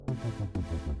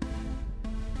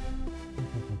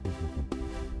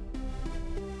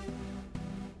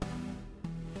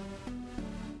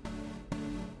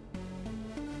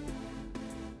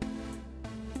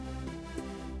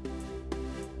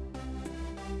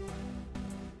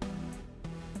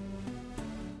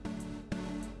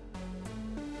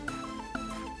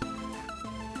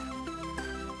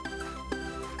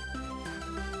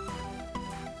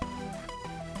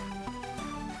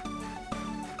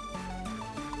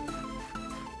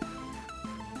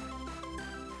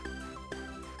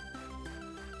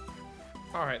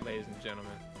All right, ladies and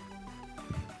gentlemen,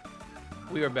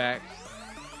 we are back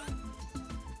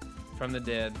from the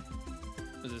dead.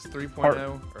 Is this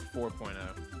 3.0 or 4.0?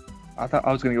 I thought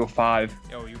I was going to go 5.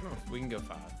 Oh, we can go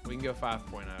 5. We can go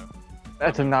 5.0.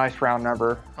 That's a nice round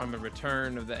number. On the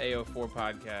return of the AO4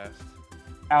 podcast.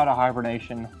 Out of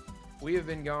hibernation. We have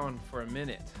been gone for a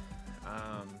minute.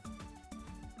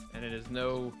 And it is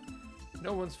no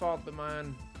one's fault but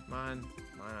mine.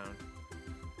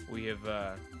 We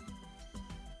have,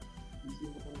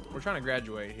 we're trying to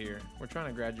graduate here. We're trying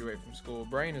to graduate from school.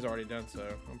 Brain has already done so.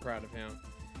 I'm proud of him.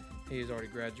 He has already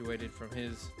graduated from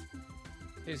his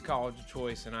college of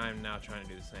choice, and I am now trying to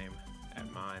do the same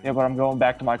at mine. Yeah, but I'm going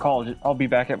back to my college. I'll be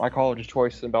back at my college of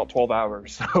choice in about 12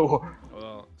 hours. So.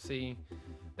 Well, see,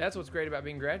 that's what's great about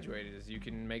being graduated is you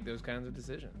can make those kinds of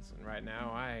decisions. And right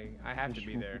now, I have to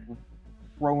be there.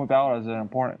 Roam about as an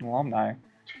important alumni.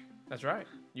 That's right.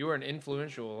 You are an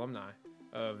influential alumni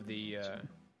of the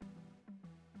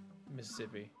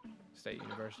Mississippi State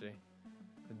University.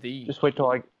 Just wait till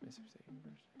I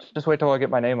get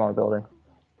my name on the building.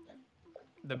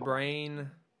 The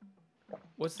Brain.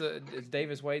 It's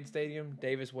Davis Wade Stadium?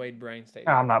 Davis Wade Brain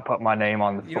Stadium. I'm not putting my name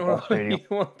on the football stadium. You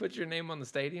don't want to put your name on the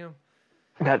stadium?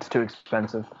 That's too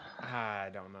expensive. I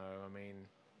don't know. I mean,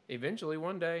 eventually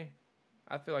one day,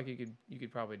 I feel like you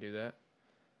could probably do that.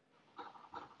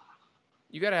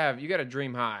 You gotta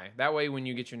dream high. That way, when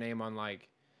you get your name on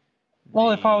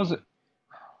if I was,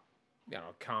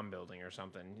 com building or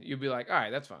something, you'd be like, all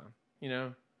right, that's fine. You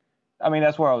know. I mean,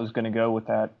 that's where I was gonna go with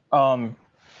that.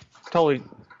 Totally.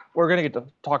 We're gonna get to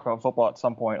talk about football at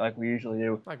some point, like we usually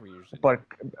do. But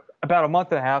about a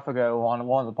month and a half ago, on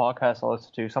one of the podcasts I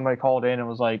listened to, somebody called in and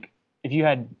was like, "If you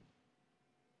had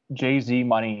Jay-Z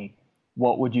money,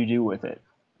 what would you do with it?"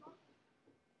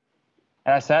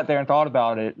 And I sat there and thought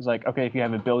about it. It's like, okay, if you have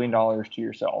 $1 billion to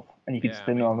yourself and you could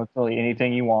spend it on literally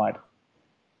anything you want,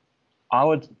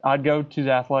 I'd go to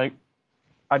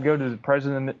the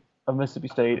president of Mississippi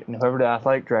State and whoever the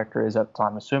athletic director is at the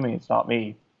time, assuming it's not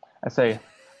me, and say,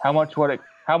 how much would it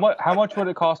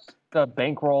cost to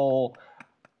bankroll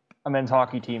a men's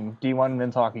hockey team, D1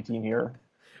 men's hockey team here?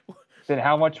 Then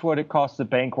how much would it cost to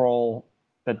bankroll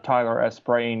the Tyler S.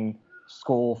 Brain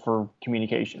School for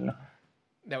Communication?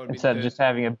 That would be instead of just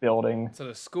having a building. So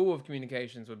the School of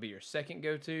Communications would be your second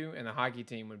go-to, and the hockey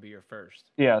team would be your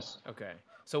first. Yes. Okay.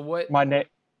 So what? What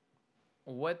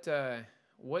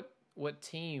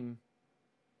team?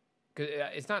 Because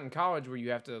it's not in college where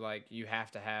you have to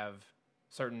have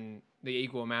the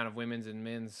equal amount of women's and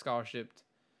men's scholarship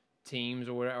teams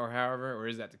or however, or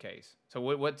is that the case? So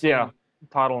what team? Yeah,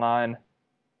 Title IX.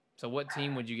 So what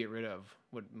team would you get rid of?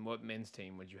 What men's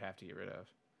team would you have to get rid of?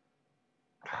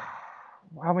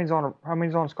 How many's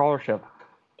on scholarship?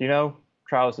 Do you know?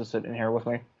 Travis is sitting here with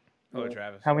me. Oh,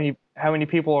 Travis. How many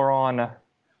people are on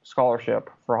scholarship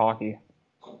for hockey?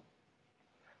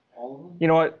 All of them? You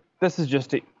know what? This is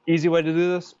just an easy way to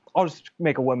do this. I'll just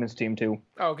make a women's team too.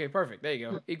 Oh, okay, perfect. There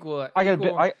you go. Equal. I got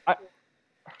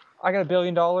 $1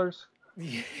 billion.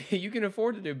 You can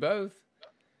afford to do both.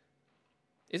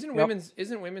 Isn't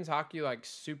women's hockey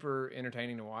super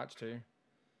entertaining to watch too?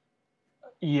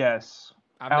 Yes.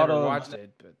 I've never watched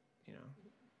it, but you know.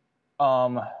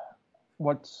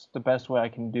 What's the best way I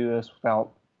can do this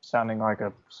without sounding like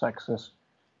a sexist?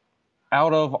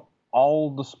 Out of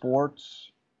all the sports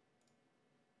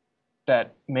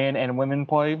that men and women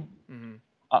play,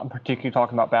 I'm particularly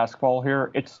talking about basketball here,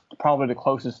 it's probably the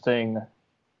closest thing,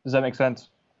 does that make sense,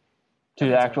 to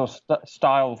the actual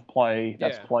style of play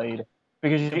that's played.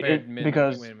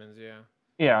 Because women's,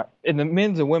 yeah, in the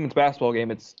men's and women's basketball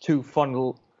game, it's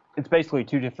it's basically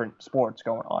two different sports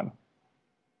going on.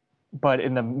 But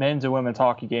in the men's and women's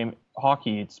hockey,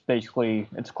 it's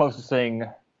closest thing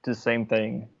to the same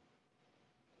thing.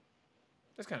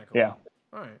 That's kind of cool. Yeah.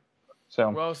 All right.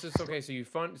 So. Well, it's okay. So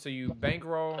you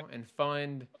bankroll and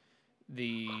fund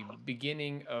the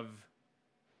beginning of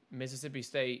Mississippi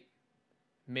State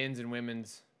men's and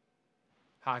women's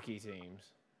hockey teams,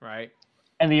 right?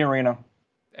 And the arena.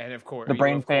 And of course, the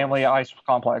Brain Family Ice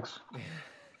Complex.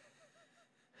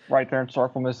 right there in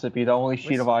Starkville, Mississippi, the only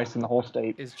sheet of ice in the whole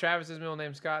state. Is Travis's middle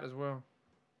name Scott as well?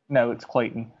 No, it's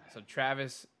Clayton. So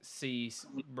Travis C.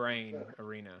 Brain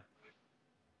Arena.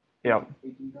 Yep.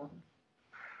 18,000?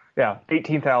 Yeah,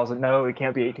 18,000. No, it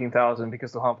can't be 18,000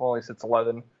 because the hump only sits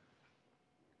 11.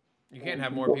 You can't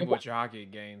have more people at your hockey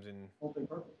games. And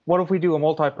what if we do a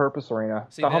multi-purpose arena?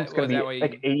 See, the hump's going to be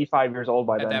like 85 years old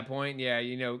by then. At that point, yeah,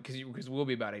 because we'll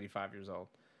be about 85 years old.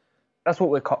 That's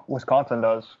what Wisconsin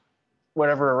does.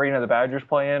 Whatever arena the Badgers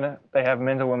play in, they have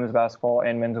men's and women's basketball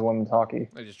and men's and women's hockey.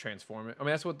 They just transform it. I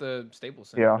mean, that's what the Staples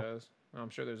Center does. I'm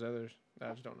sure there's others that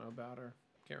I just don't know about or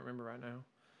can't remember right now.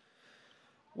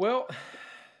 Well,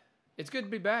 it's good to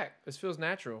be back. This feels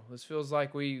natural. This feels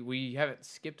like we haven't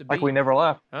skipped a beat. Like we never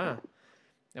left. I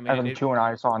mean, as I'm chewing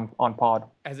ice on pod.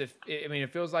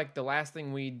 It feels like the last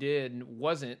thing we did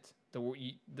wasn't the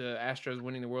Astros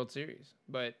winning the World Series,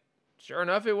 but sure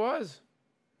enough, it was.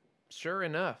 Sure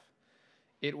enough,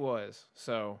 it was.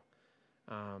 So,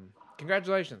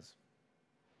 congratulations.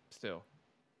 Still,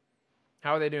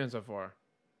 how are they doing so far?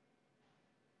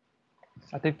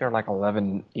 I think they're like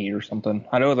 11-8 or something.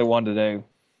 I know they won today.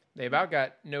 They about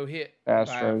got no hit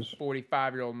Astros. by a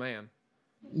 45-year-old man.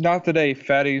 Not today,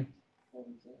 fatty.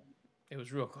 It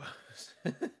was real close.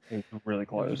 It was really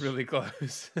close. It was really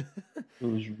close. It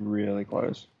was really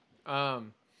close. So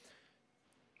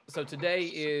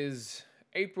today is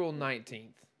April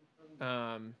 19th.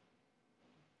 And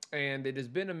it has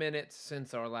been a minute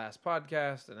since our last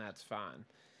podcast, and that's fine.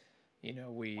 You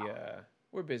know,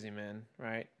 we're busy men,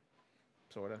 right?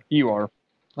 Sort of. You are.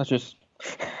 Let's just.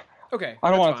 Okay.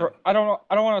 I don't want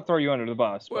to throw you under the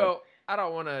bus. Well, I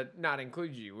don't want to not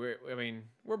include you. We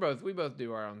both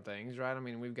do our own things, right? I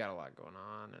mean, we've got a lot going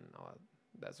on and all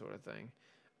that sort of thing.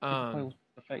 The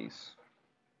face.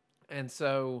 And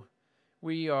so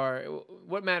we are.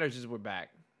 What matters is we're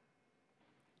back.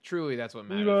 Truly, that's what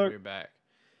matters. We're back.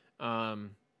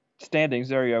 Standings.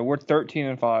 There you go. We're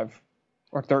 13-5,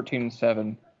 or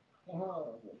 13-7.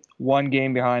 One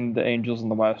game behind the Angels in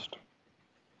the West.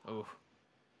 Oh.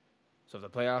 So if the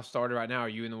playoffs started right now, are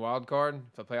you in the wild card?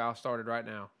 If the playoffs started right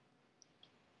now,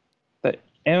 the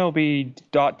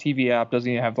MLB.TV app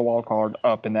doesn't even have the wild card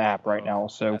up in the app right now.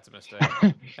 So that's a mistake.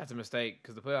 That's a mistake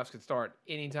because the playoffs could start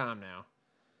any time now,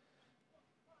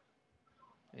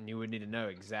 and you would need to know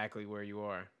exactly where you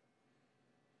are.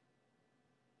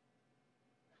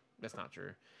 That's not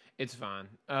true. It's fine.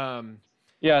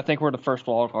 Yeah, I think we're the first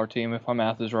wild card team if my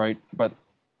math is right. But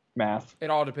math.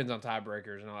 It all depends on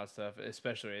tiebreakers and all that stuff,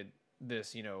 especially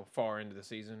this, far into the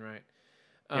season, right?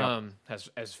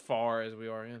 As far as we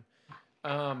are in.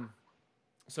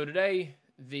 So today,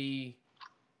 the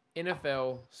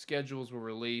NFL schedules were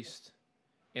released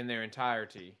in their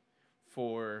entirety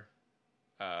for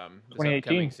this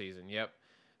upcoming season. Yep.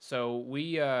 So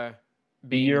we, the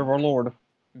year of our Lord,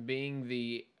 being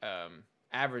the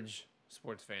average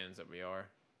sports fans that we are,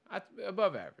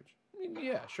 above average.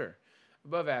 Yeah, sure.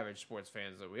 Above average sports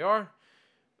fans that we are,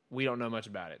 we don't know much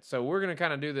about it. So we're going to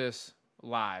kind of do this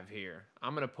live here.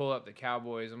 I'm going to pull up the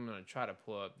Cowboys. I'm going to try to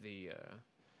pull up the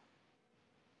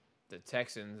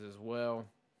Texans as well.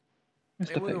 And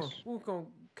we're going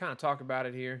to kind of talk about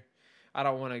it here. I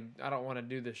don't want to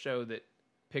do the show that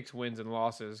picks wins and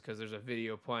losses because there's a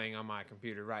video playing on my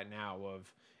computer right now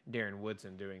of Darren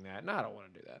Woodson doing that. No, I don't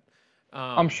want to do that.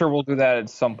 I'm sure we'll do that at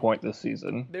some point this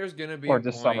season. There's going to be or a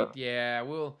this point. Summer. Yeah,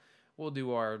 we'll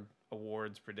do our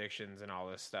awards predictions and all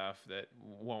this stuff that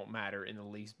won't matter in the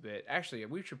least bit. Actually,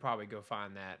 we should probably go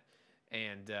find that.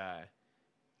 And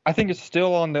I think it's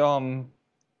still on the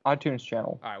iTunes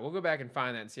channel. All right, we'll go back and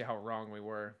find that and see how wrong we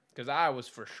were. Because I was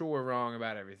for sure wrong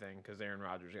about everything because Aaron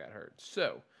Rodgers got hurt.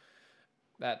 So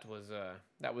that was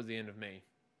the end of me.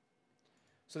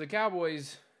 So the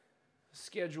Cowboys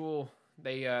schedule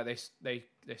they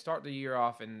start the year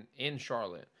off in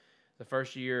Charlotte. The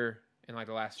first year in like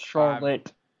the last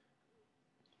Charlotte.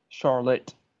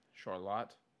 Charlotte.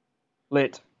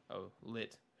 Lit. Oh,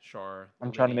 lit. Charlotte.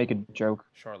 I'm trying to make a joke.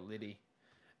 Charlotte.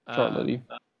 Charlotte.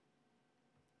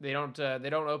 They don't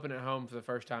open at home for the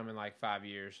first time in like 5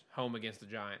 years. Home against the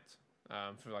Giants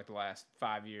for like the last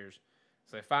 5 years.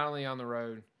 So they're finally on the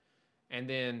road. And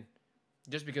then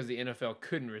just because the NFL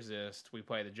couldn't resist, we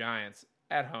play the Giants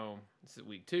at home. This is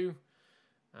week 2.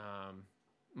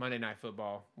 Monday Night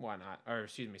Football. Why not? Or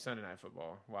excuse me, Sunday Night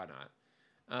Football. Why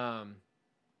not?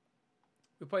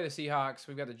 We play the Seahawks.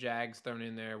 We've got the Jags thrown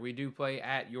in there. We do play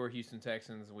at your Houston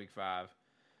Texans week 5.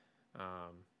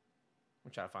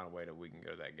 We'll try to find a way that we can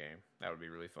go to that game. That would be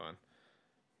really fun.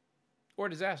 Or a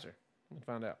disaster. We'll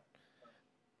find out.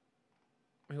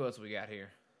 Who else we got here?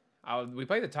 We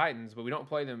play the Titans, but we don't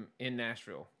play them in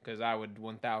Nashville because I would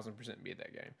 1,000% be at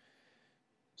that game.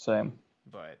 Same.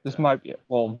 But this might be,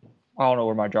 well, I don't know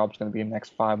where my job's going to be in the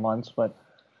next 5 months, but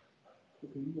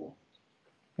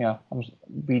yeah, I'm just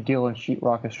be dealing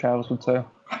sheetrock, as Travis would say.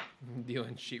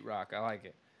 Dealing sheetrock, I like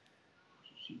it.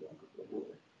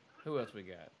 Who else we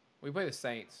got? We play the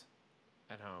Saints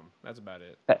at home. That's about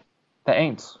it. The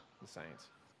Aints. The Saints.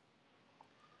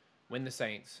 Win the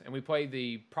Saints. And we play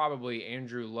the probably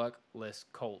Andrew Luckless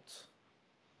Colts.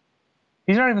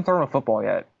 He's not even throwing a football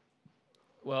yet.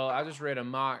 Well, I just read a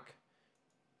mock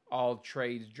all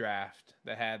trades draft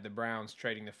that had the Browns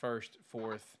trading the first,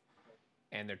 fourth,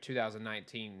 and their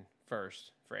 2019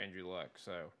 first for Andrew Luck.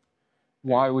 So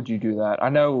why would you do that? I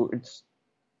know it's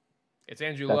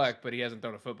Andrew Luck, but he hasn't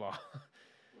thrown a football.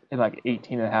 In like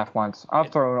 18 and a half months.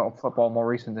 I've thrown a football more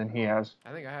recent than he has.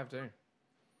 I think I have too.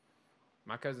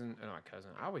 My cousin,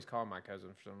 I always call him my cousin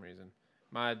for some reason.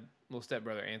 My little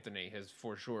stepbrother Anthony has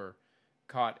for sure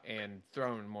caught and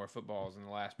thrown more footballs in the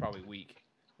last probably week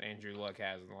than Andrew Luck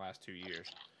has in the last 2 years.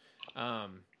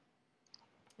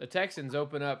 The Texans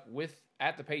open up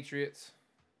at the Patriots.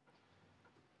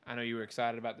 I know you were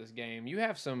excited about this game. You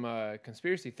have some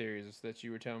conspiracy theories that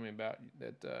you were telling me about,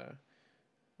 that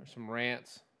some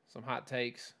rants, some hot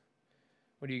takes.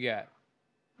 What do you got?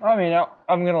 I mean,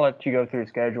 I'm going to let you go through the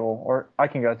schedule, or I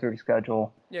can go through the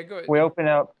schedule. Yeah, go ahead. We open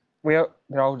up.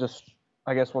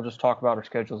 I guess we'll just talk about our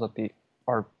schedules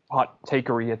our hot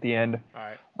takery at the end. All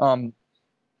right.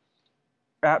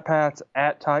 At Pats,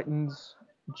 at Titans,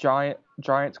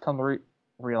 Giants come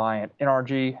reliant.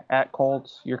 NRG, at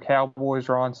Colts. Your Cowboys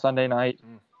are on Sunday night.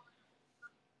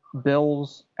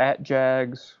 Bills, at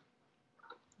Jags.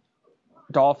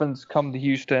 Dolphins come to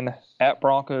Houston, at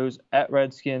Broncos, at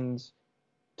Redskins.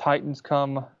 Titans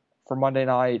come for Monday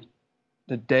night,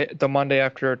 the Monday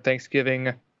after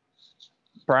Thanksgiving.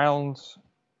 Browns,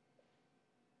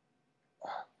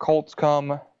 Colts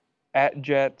come, at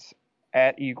Jets,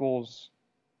 at Eagles.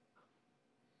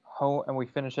 Home, and we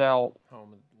finish out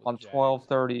home on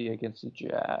 12:30 against the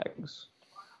Jags.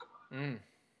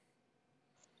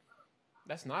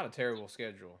 That's not a terrible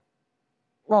schedule.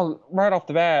 Well, right off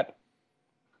the bat,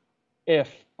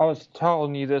 if I was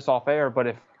telling you this off air, but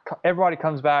if everybody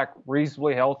comes back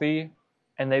reasonably healthy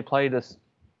and they play this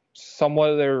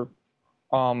somewhat of their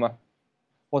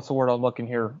what's the word I'm looking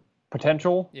here?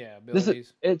 Potential. Yeah,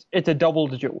 abilities. It's a double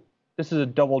digit. This is a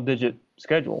double digit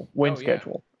schedule,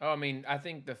 schedule. Oh, I mean, I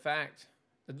think the fact.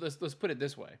 Let's put it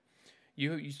this way: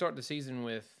 you start the season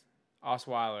with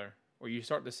Osweiler, or you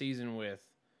start the season with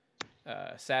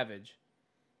Savage.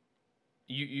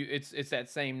 It's that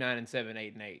same 9-7,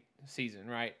 8-8 season,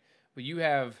 right? But you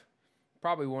have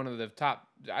probably one of the top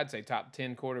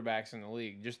 10 quarterbacks in the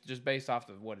league, just based off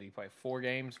of what did he play? 5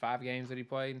 games that he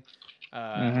played.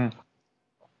 I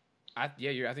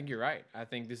think you're right. I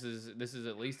think this is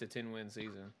at least a 10-win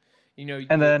season.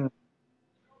 And then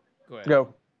go ahead.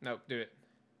 Go. No, do it.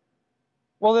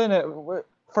 Well, then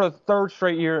for the third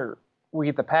straight year, we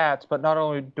get the Pats, but not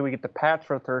only do we get the Pats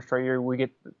for the third straight year, we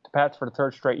get the Pats for the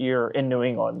third straight year in New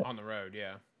England. On the road,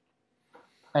 yeah.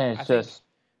 And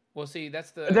well, see,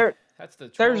 that's the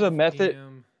 12 there's a method.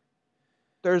 PM.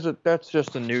 That's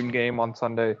just a noon game on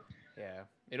Sunday. Yeah,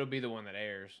 it'll be the one that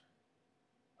airs.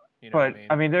 You know but what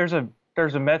I mean, there's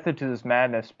a method to this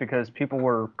madness because people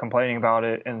were complaining about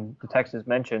it in the Texas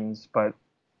mentions, but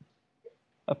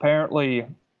apparently,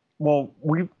 well,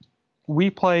 we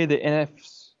play the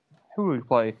NFC. Who do we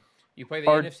play? You play the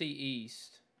NFC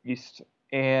East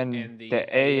and the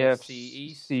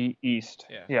AFC East.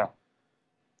 Yeah.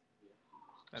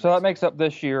 That makes up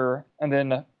this year, and then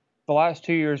the last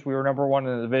 2 years we were number one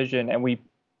in the division, and we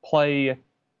play.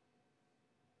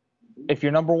 If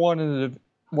you're number one in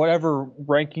whatever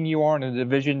ranking you are in the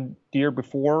division the year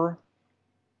before,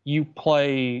 you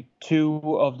play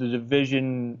 2 of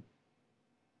the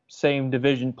same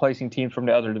division placing teams from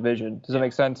the other division. Does that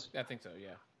make sense? I think so.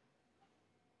 Yeah.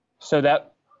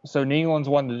 So New England's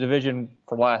won the division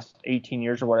for the last 18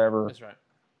 years or whatever. That's right.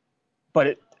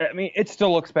 But it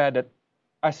still looks bad that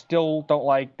I still don't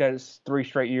like that it's 3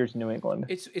 straight years in New England.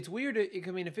 It's weird.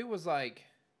 I mean, if it was like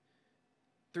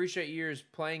 3 straight years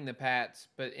playing the Pats,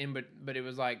 but it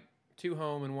was like 2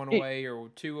 home and 1 away, or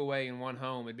 2 away and 1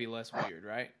 home, it'd be less weird,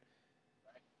 right?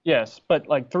 Yes, but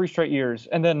like 3 straight years,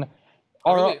 and then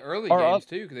early games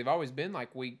too, because they've always been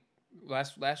like week.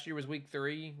 Last year was week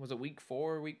 3. Was it week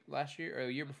 4 last year, or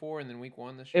the year before, and then week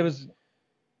 1 this year? It was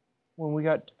when we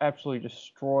got absolutely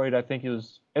destroyed. I think it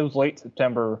was late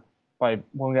September when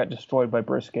we got destroyed by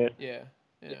Brisket. Yeah.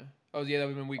 Oh yeah, that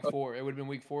would have been week 4. It would have been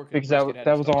week 4 because that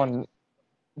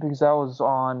was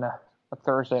on a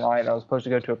Thursday night. I was supposed to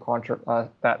go to a concert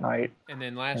that night. And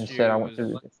then last year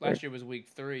was week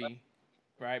 3,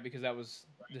 right? Because that was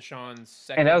Deshaun's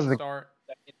second start.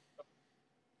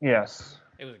 Yes.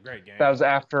 It was a great game. That was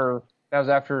after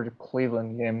the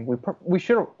Cleveland game. We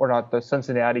should have, or not, the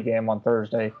Cincinnati game on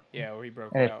Thursday. Yeah, where he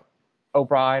broke out.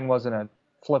 O'Brien wasn't a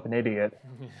flipping idiot.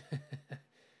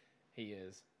 He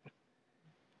is.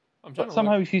 But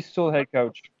somehow he's still the head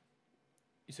coach.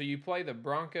 So you play the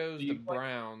Broncos, the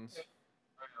Browns.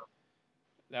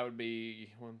 That would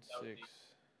be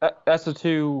 1-6. That's the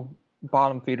 2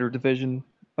 bottom feeder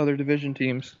other division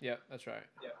teams. Yeah, that's right.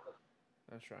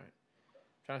 That's right.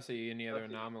 I'm trying to see any other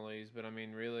anomalies, but I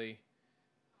mean, really.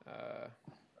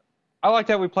 I like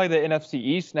that we play the NFC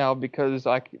East now because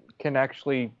I can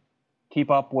actually keep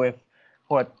up with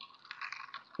what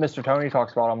Mr. Tony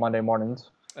talks about on Monday mornings.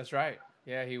 That's right.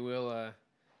 Yeah, he will.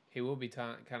 He will be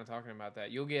kind of talking about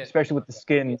that. You'll get, especially with the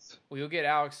Skins. Well, you'll get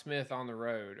Alex Smith on the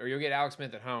road, or you'll get Alex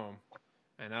Smith at home,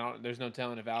 and there's no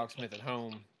telling if Alex Smith at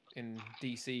home in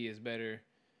DC is better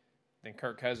than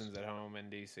Kirk Cousins at home in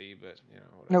DC. But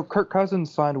whatever. No, Kirk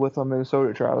Cousins signed with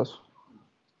Minnesota, Travis.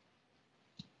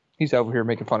 He's over here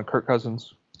making fun of Kirk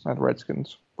Cousins and the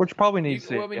Redskins, which probably needs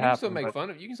to happen. You can still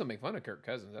make fun of Kirk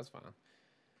Cousins. That's fine.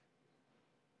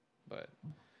 But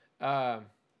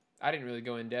I didn't really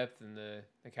go in depth in the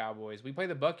Cowboys. We play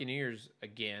the Buccaneers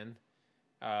again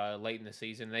late in the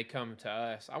season. They come to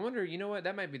us. I wonder, you know what?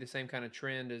 That might be the same kind of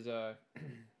trend as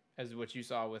as what you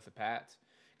saw with the Pats.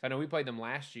 I know we played them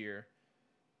last year.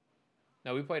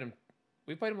 No, we played them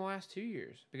the last 2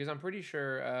 years because I'm pretty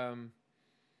sure.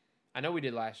 I know we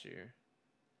did last year.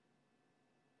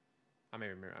 I may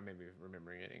be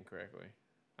remembering it incorrectly.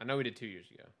 I know we did 2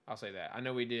 years ago. I'll say that. I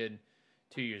know we did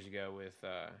 2 years ago with.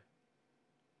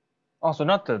 Also,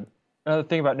 another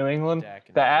thing about New England,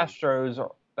 the Astros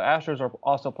are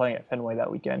also playing at Fenway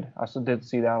that weekend. I also did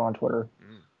see that on Twitter.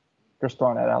 Just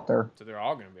throwing that out there. So they're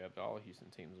all going to be up there. All the Houston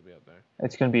teams will be up there.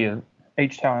 It's going to be a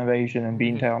H-Town invasion in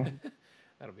Beantown.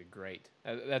 That'll be great.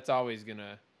 That's always going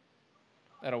to...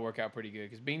 That'll work out pretty good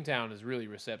because Beantown is really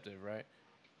receptive, right?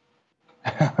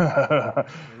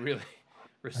 Really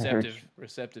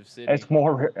receptive city. It's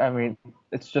more... I mean,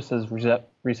 it's just as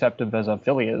receptive as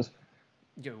Philly is.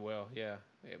 Yeah, well, yeah,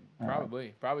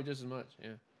 probably just as much.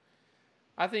 Yeah,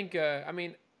 I think. I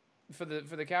mean, for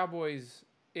the Cowboys,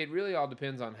 it really all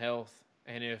depends on health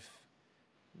and if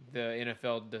the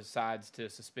NFL decides to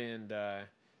suspend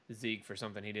Zeke for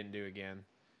something he didn't do again.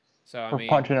 So I mean,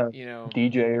 punching a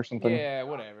DJ or something. Yeah,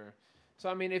 whatever. So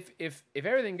I mean, if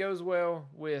everything goes well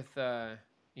with none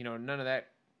of that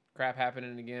crap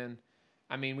happening again,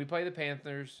 I mean, we play the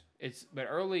Panthers. But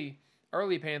early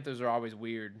Panthers are always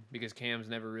weird because Cam's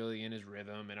never really in his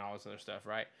rhythm and all this other stuff,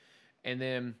 right? And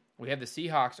then we have the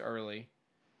Seahawks early.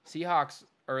 Seahawks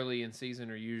early in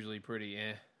season are usually pretty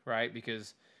right?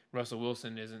 Because Russell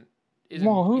Wilson isn't.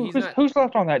 Well, who's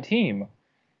left on that team?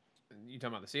 You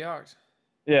talking about the Seahawks?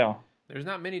 Yeah. There's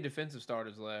not many defensive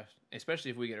starters left,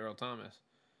 especially if we get Earl Thomas,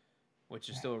 which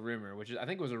is still a rumor. I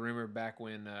think was a rumor back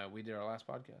when we did our last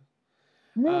podcast.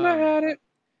 Rumor had it.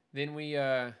 Then we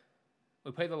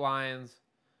play the Lions.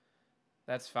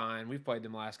 That's fine. We've played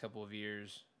them the last couple of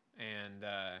years. And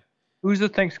who's the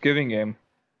Thanksgiving game?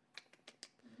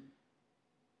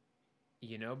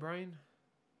 Brian?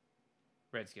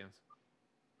 Redskins.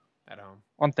 At home.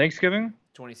 On Thanksgiving?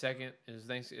 22nd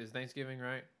is Thanksgiving,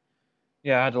 right?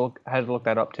 Yeah, I had to look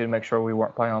that up too to make sure we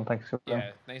weren't playing on Thanksgiving.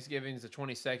 Yeah, Thanksgiving's the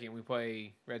 22nd. We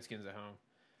play Redskins at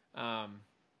home.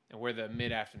 And we're the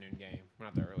mid-afternoon game. We're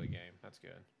not the early game. That's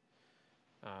good.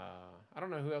 I don't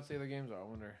know who else the other games are. I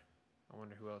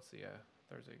wonder who else the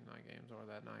Thursday night games are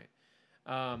that night.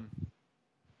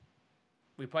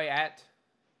 We play at.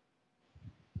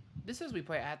 This says we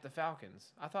play at the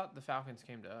Falcons. I thought the Falcons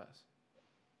came to us.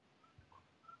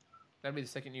 That'd be the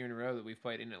second year in a row that we've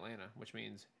played in Atlanta, which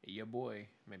means your boy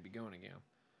may be going again.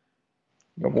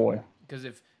 Your boy. Because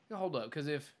if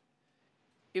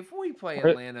we play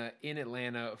Atlanta in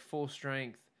Atlanta full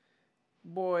strength,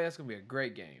 boy, that's gonna be a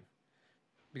great game.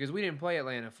 Because we didn't play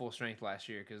Atlanta full strength last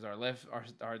year because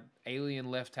our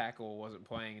alien left tackle wasn't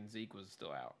playing and Zeke was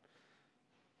still out.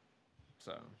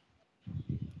 So,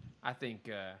 I think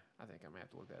I'm gonna have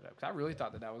to look that up because I really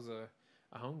thought that was a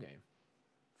home game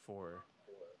for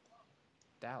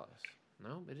Dallas.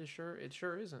 No, it sure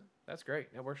isn't. That's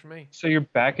great. That works for me. So you're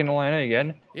back in Atlanta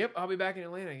again? Yep, I'll be back in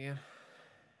Atlanta again.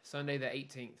 Sunday the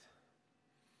 18th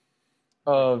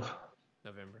of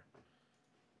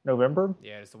November?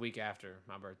 Yeah, it's the week after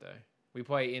my birthday. We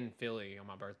play in Philly on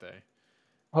my birthday.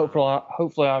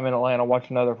 Hopefully I'm in Atlanta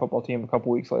watching another football team a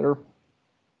couple weeks later.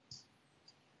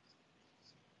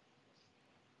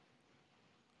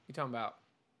 You talking about?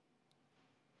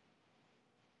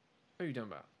 What are you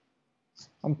talking about?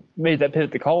 I made that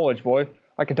pivot to college, boy.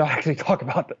 I could actually talk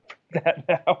about that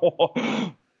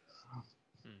now.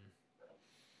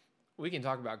 We can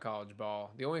talk about college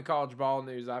ball. The only college ball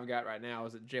news I've got right now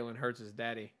is that Jalen Hurts'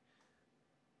 daddy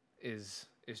is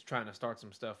trying to start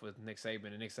some stuff with Nick Saban,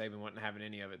 and Nick Saban wasn't having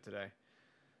any of it today.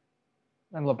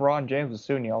 And LeBron James is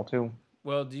suing y'all too.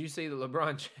 Well, do you see the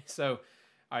LeBron? So,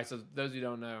 all right. So those of you who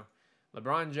don't know,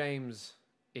 LeBron James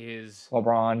is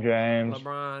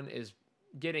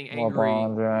getting angry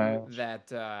that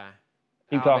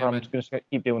keep talking. I'm just gonna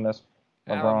keep doing this.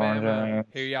 Alabama.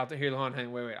 Here, y'all. Here, hold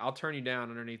on. Wait. I'll turn you down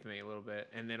underneath me a little bit,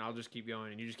 and then I'll just keep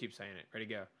going, and you just keep saying it. Ready,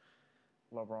 go.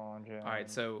 LeBron James. All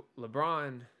right. So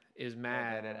LeBron is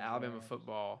mad at Alabama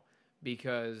football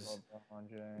because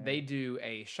they do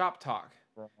a shop talk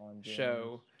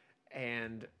show,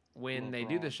 and when they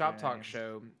do the shop talk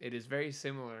show, it is very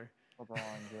similar. LeBron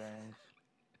James.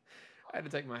 I had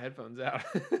to take my headphones out.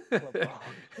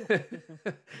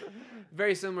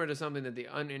 Very similar to something that the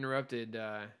Uninterrupted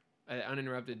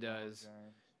does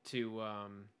to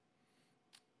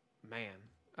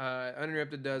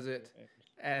Uninterrupted does it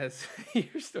as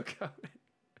you're still coming.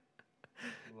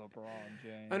 LeBron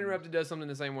James. Uninterrupted does something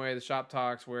the same way. The shop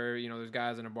talks where, there's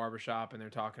guys in a barbershop and they're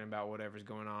talking about whatever's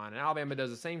going on. And Alabama does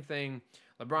the same thing.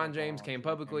 LeBron James came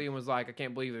publicly and was like, I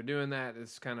can't believe they're doing that.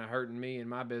 It's kind of hurting me and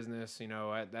my business.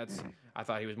 I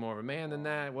thought he was more of a man than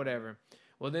that, whatever.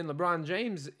 Well, then LeBron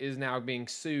James is now being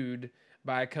sued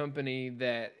by a company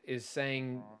that is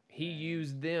saying he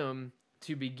used them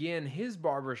to begin his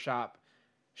barbershop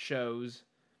shows.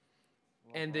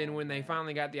 And then when they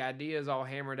finally got the ideas all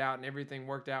hammered out and everything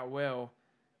worked out well,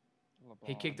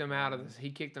 he kicked them out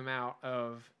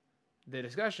of the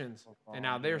discussions. And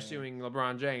now they're suing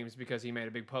LeBron James because he made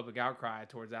a big public outcry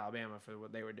towards Alabama for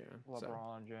what they were doing.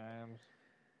 LeBron James.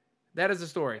 That is the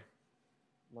story.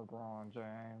 LeBron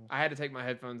James. I had to take my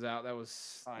headphones out.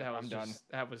 I'm done.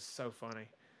 That was so funny.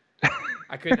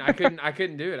 I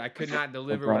couldn't do it. I could not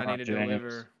deliver what I needed to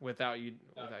deliver without you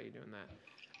doing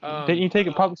that. Didn't you take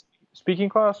a public speaking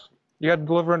class? You got to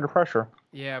deliver under pressure.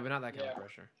 Yeah, but not that kind of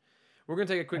pressure. We're gonna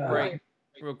take a quick break,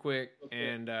 real quick,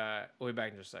 and we'll be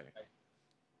back in just a second.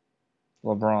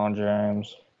 LeBron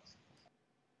James.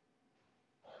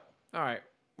 All right,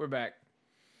 we're back.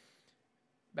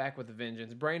 Back with the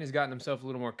vengeance. Brain has gotten himself a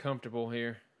little more comfortable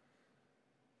here.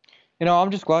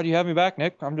 I'm just glad you have me back,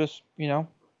 Nick. I'm just,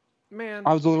 man.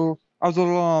 I was a little,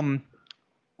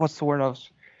 what's the word? I was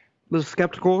a little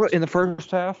skeptical in the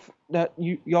first half that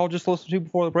y'all just listened to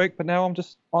before the break, but now I'm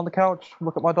just on the couch,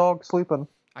 look at my dog sleeping.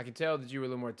 I can tell that you were a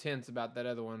little more tense about that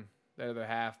other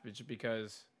half, just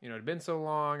because it had been so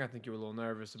long. I think you were a little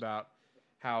nervous about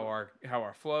how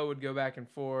our flow would go back and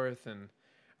forth, and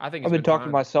I think I've been talking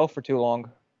to myself for too long.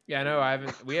 Yeah, I know.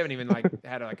 We haven't even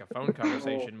had a phone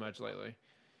conversation much lately,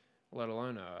 let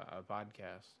alone a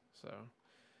podcast. So,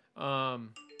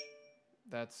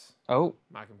 that's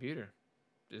my computer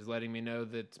is letting me know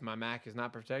that my Mac is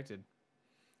not protected.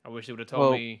 I wish it would have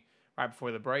told me right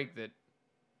before the break that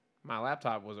my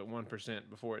laptop was at 1%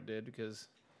 before it did, because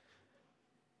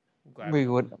we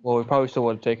probably still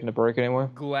would have taken a break anyway.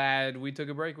 Glad we took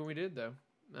a break when we did, though.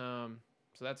 So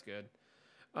that's good.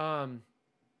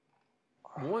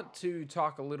 Want to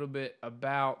talk a little bit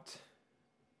about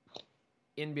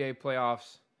NBA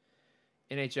playoffs.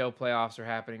 NHL playoffs are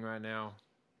happening right now.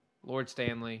 Lord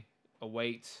Stanley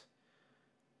awaits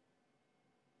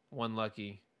one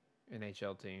lucky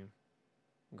NHL team,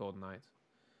 Golden Knights,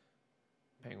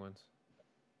 Penguins.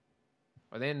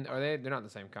 Are they? They're not in the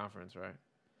same conference, right?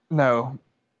 No.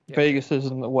 Yeah. Vegas is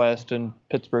in the West and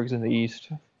Pittsburgh's in the East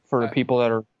for people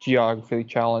that are geographically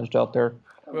challenged out there.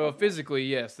 Well, physically,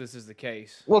 yes, this is the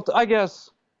case. Well, I guess.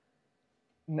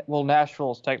 Well,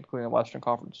 Nashville is technically in the Western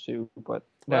Conference too, but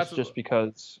that's just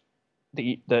because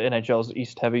the NHL is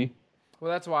East heavy.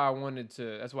 Well, that's why I wanted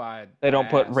to. That's why they don't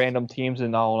put random teams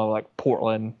in. I don't know, like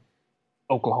Portland,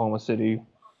 Oklahoma City.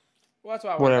 Well, that's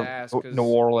why I wanted to ask. New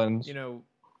Orleans.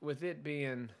 With it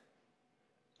being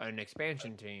an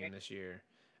expansion team this year,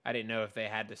 I didn't know if they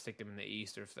had to stick them in the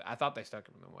East or I thought they stuck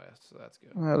them in the West, so that's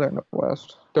good. They're in the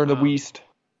West. They're in the West.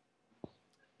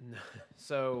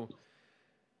 So,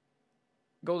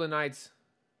 Golden Knights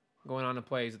going on to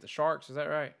play. Is it the Sharks? Is that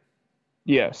right?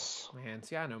 Yes. Man,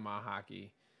 see, I know my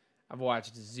hockey. I've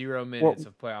watched 0 minutes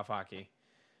of playoff hockey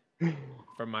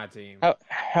from my team.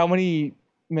 How many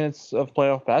minutes of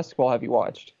playoff basketball have you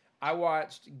watched? I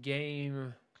watched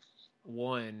Game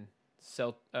 1,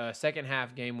 second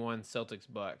half Game 1, Celtics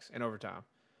Bucks in overtime.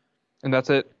 And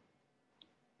that's it?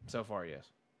 So far, yes.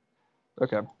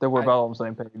 Okay, then we're about on the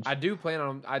same page. I do plan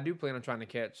on trying to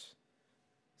catch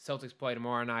Celtics play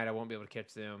tomorrow night. I won't be able to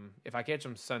catch them. If I catch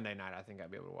them Sunday night, I think I'll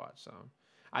be able to watch some.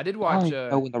 I did watch.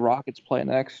 When the Rockets play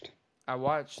next. I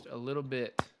watched a little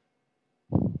bit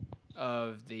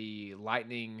of the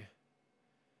Lightning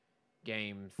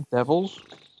game. Devils.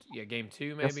 Yeah, game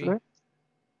 2 maybe Yesterday?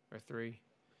 Or 3.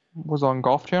 Was on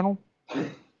Golf Channel.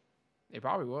 It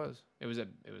probably was. It was at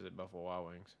Buffalo Wild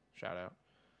Wings. Shout out.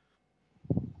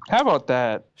 How about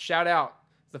that? Shout out.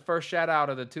 The first shout out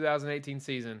of the 2018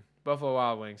 season. Buffalo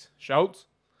Wild Wings. Shouts.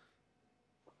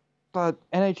 But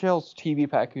NHL's TV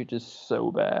package is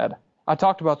so bad. I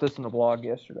talked about this in the blog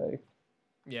yesterday.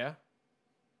 Yeah.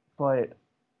 But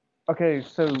okay,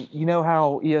 so you know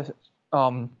how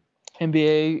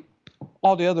NBA,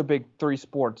 all the other big 3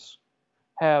 sports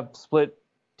have split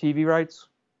TV rights?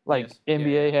 Like yes.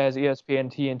 NBA has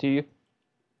ESPN, TNT. The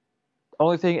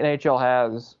only thing NHL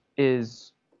has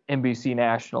is NBC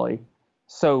nationally.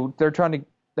 So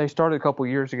they started a couple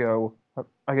years ago,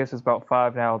 I guess it's about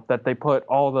 5 now, that they put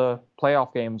all the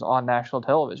playoff games on national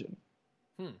television.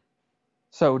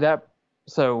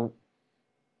 So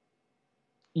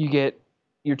you get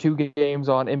your 2 games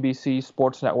on NBC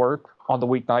Sports Network on the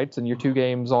weeknights and your 2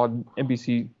 games on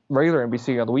regular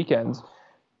NBC on the weekends.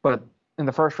 But in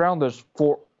the first round, there's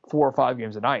 4 or 5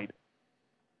 games a night.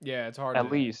 Yeah, it's hard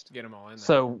at least get them all in there.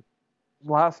 So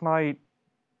last night,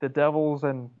 the Devils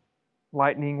and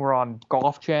Lightning were on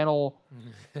Golf Channel.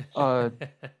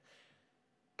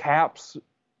 Caps,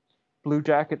 Blue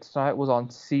Jackets tonight was on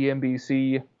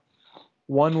CNBC.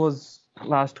 One was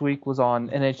last week was on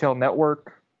NHL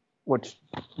Network, which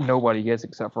nobody gets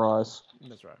except for us.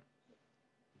 That's right.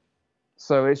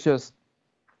 So it's just,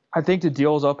 I think the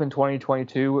deal's up in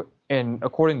 2022, and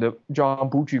according to John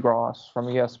Buccigross from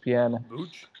ESPN,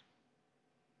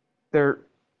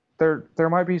 there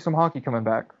might be some hockey coming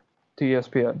back to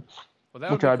ESPN,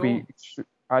 well, which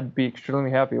I'd be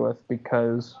extremely happy with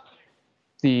because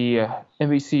the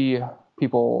NBC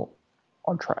people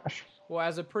are trash. Well,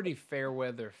 as a pretty fair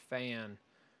weather fan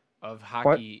of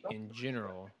hockey in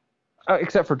general,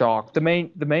 except for Doc, the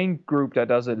main group that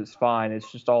does it is fine. It's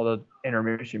just all the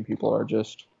intermission people are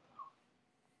just,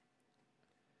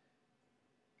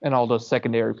 and all the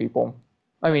secondary people.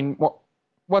 I mean,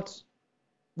 what's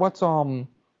Marv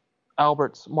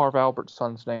Albert's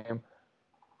son's name?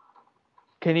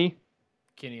 Kenny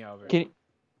Albert.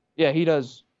 Yeah, he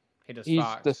does. He's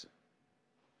Fox.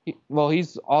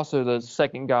 He's also the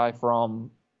second guy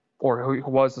who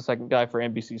was the second guy for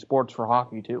NBC Sports for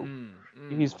hockey too.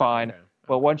 He's fine, okay.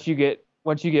 But once you get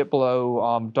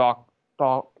below Doc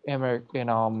Emmerich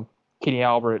and Kenny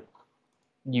Albert,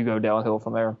 you go downhill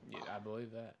from there. Yeah, I believe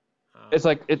that.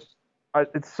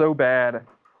 It's so bad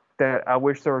that I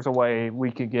wish there was a way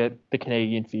we could get the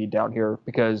Canadian feed down here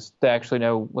because they actually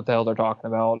know what the hell they're talking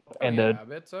about, and I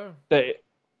bet so. The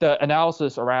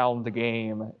analysis around the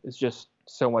game is just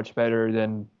so much better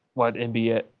than what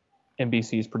NBC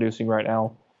is producing right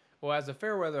now. Well, as a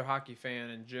fair weather hockey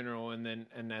fan in general, and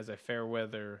as a fair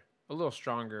weather, a little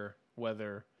stronger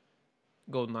weather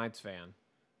Golden Knights fan,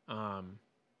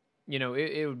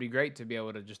 it would be great to be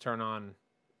able to just turn on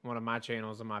one of my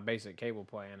channels on my basic cable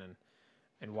plan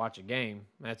and watch a game.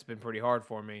 That's been pretty hard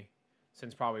for me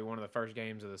since probably one of the first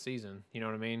games of the season. You know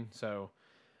what I mean? So,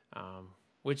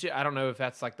 which I don't know if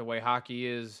that's like the way hockey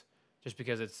is, just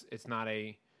because it's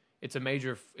the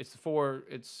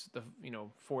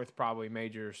fourth probably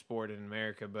major sport in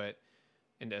America,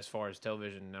 and as far as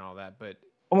television and all that, but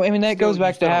I mean that goes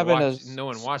back to having a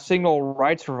single it.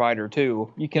 rights provider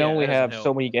too. You can only have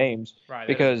so many games, right?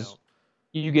 Because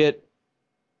you get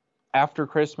after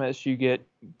Christmas, you get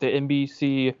the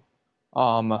NBC,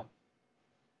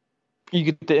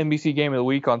 game of the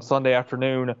week on Sunday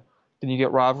afternoon. Then you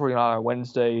get rivalry on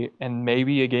Wednesday, and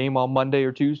maybe a game on Monday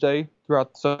or Tuesday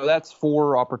throughout. So that's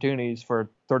 4 opportunities for a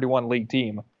 31 league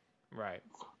team. Right.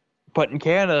 But in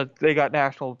Canada, they got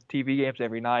national TV games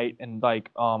every night, and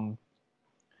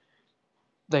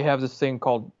they have this thing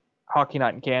called Hockey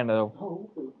Night in Canada.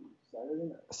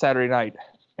 Saturday night,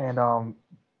 and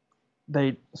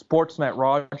Sportsnet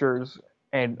Rogers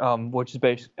and which is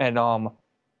based and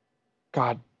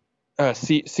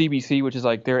CBC, which is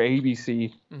like their ABC.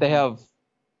 Mm-hmm. They have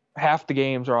half the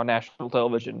games are on national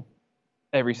television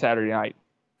every Saturday night.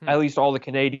 At least all the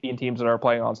Canadian teams that are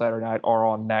playing on Saturday night are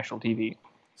on national TV.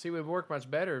 See, it would work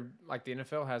much better. Like the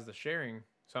NFL has the sharing,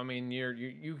 so I mean,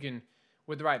 you can,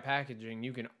 with the right packaging,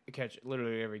 you can catch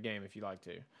literally every game if you like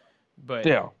to. But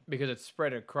because it's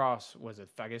spread across,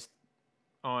 I guess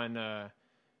on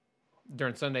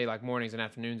during Sunday, like mornings and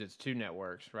afternoons, it's 2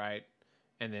 networks, right?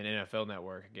 And then NFL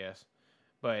Network, I guess.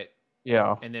 But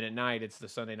Yeah. And then at night, it's the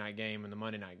Sunday night game and the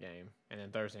Monday night game. And then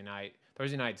Thursday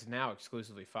night's now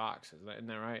exclusively Fox. Isn't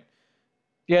that right?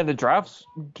 Yeah, the draft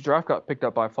got picked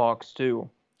up by Fox too.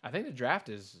 I think the draft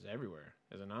is everywhere,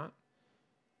 is it not?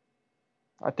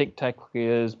 I think technically it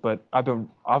is, but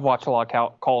I've watched a lot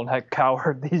of Colin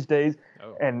Cowherd these days,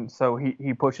 and so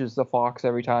he pushes the Fox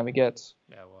every time he gets.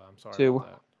 Yeah, well, I'm sorry about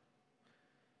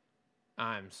that.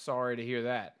 I'm sorry to hear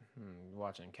that.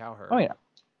 Watching Cowherd. Oh yeah,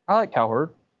 I like Cowherd.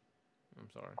 I'm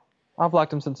sorry. I've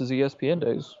liked him since his ESPN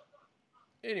days.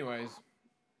 Anyways,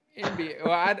 NBA.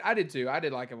 Well, I did too. I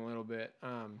did like him a little bit.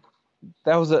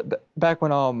 That was back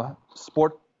when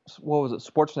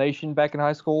Sports Nation back in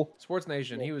high school. Sports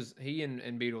Nation. He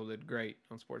and Beetle did great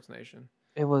on Sports Nation.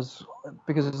 It was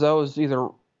because that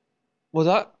was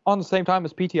that on the same time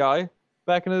as PTI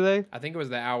back in the day? I think it was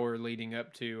the hour leading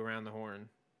up to Around the Horn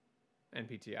and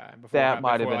PTI. That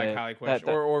might have been like Highly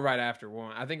Questionable, or right after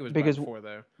one. I think it was before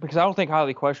though. Because I don't think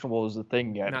Highly Questionable was the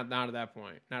thing yet. Not at that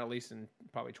point. Not at least in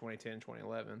probably 2010,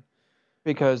 2011.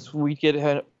 Because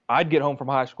I'd get home from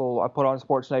high school, I'd put on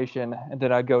Sports Nation, and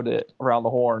then I'd go to Around the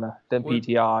Horn, then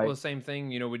PTI. Well, the same thing.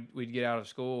 We'd get out of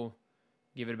school,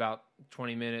 give it about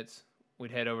 20 minutes.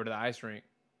 We'd head over to the ice rink,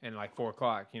 and like 4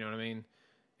 o'clock. You know what I mean?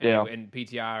 And, and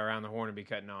PTI Around the Horn would be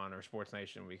cutting on, or Sports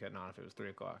Nation would be cutting on if it was 3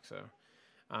 o'clock. So,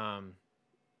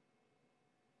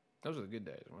 those are the good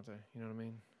days, weren't they? You know what I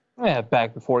mean? Yeah,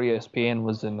 back before ESPN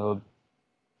was in the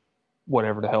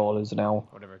whatever the hell it is now.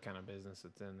 Whatever kind of business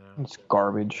it's in now. It's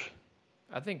garbage.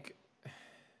 I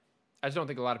just don't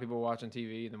think a lot of people are watching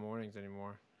TV in the mornings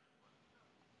anymore.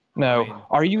 No.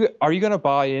 Are you going to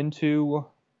buy into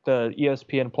the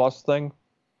ESPN Plus thing?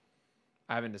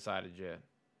 I haven't decided yet.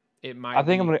 It might. I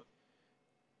think I'm going to.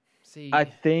 See. I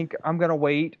think I'm going to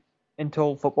wait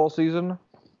until football season.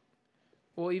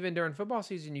 Well, even during football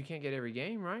season, you can't get every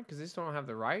game, right? Because they still don't have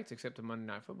the rights except to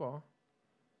Monday Night Football.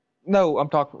 No, I'm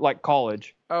talking like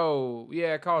college. Oh,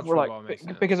 yeah, college football makes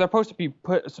sense. Because they're supposed to be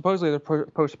supposedly they're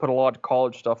supposed to put a lot of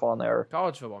college stuff on there.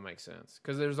 College football makes sense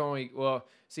because there's only with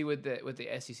the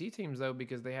SEC teams though,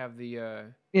 because they have the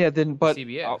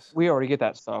CBS. We already get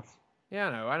that stuff. Yeah,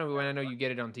 I know you get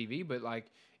it on TV, but like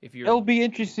if you're, it'll be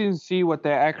interesting to see what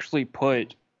they actually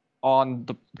put on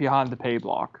the behind the pay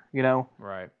block,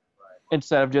 right?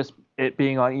 Instead of just it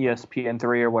being on ESPN3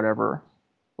 or whatever,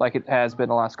 like it has been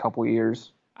the last couple of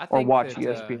years. Or watch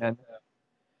ESPN.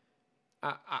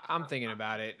 I'm thinking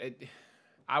about it.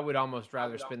 I would almost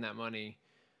rather spend that money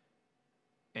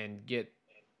and get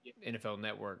NFL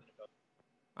Network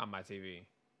on my TV.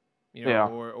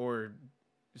 Or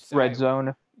Red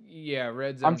Zone. Yeah,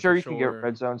 Red Zone. I'm sure you can get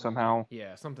Red Zone somehow.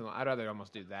 Yeah, something. I'd rather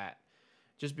almost do that,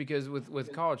 just because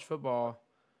with college football,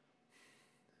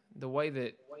 the way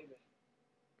that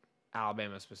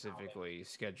Alabama specifically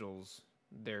schedules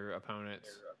their opponents.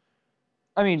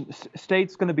 I mean,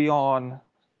 State's going to be on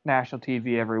national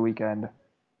TV every weekend,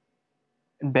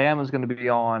 and Bama's going to be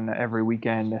on every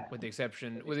weekend. With the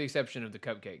exception of the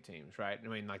cupcake teams, right? I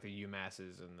mean, like the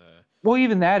UMasses and the. Well,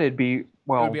 even that it'd be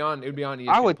well. It would be on ESPN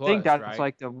I would think that's right?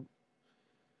 like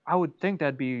I would think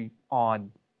that'd be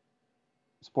on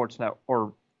Sportsnet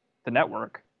or the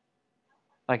network,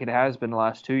 like it has been the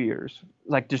last 2 years.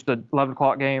 Like just the 11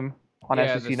 o'clock game on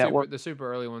SEC Network. The super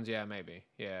early ones, yeah, maybe,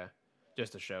 yeah,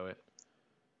 just to show it.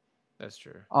 That's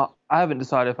true. I haven't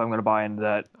decided if I'm going to buy into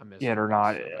that yet or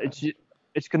not.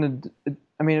 It's going to.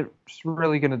 I mean, it's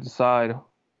really going to decide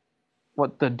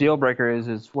what the deal breaker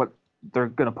is what they're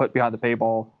going to put behind the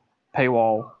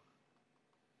paywall.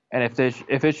 And if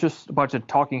it's just a bunch of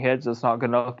talking heads that's not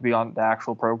good enough to be on the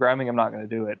actual programming, I'm not going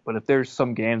to do it. But if there's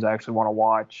some games I actually want to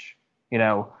watch,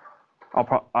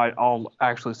 I'll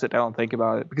actually sit down and think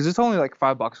about it because it's only like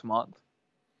 $5 a month.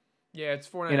 Yeah, it's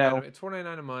 $4.99. It's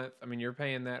 $4.99 a month. I mean, you're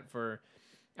paying that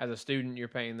as a student. You're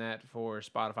paying that for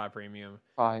Spotify Premium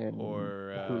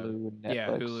or Hulu and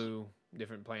Netflix. Hulu,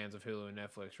 different plans of Hulu and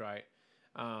Netflix, right?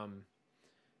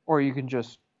 Or you can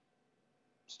just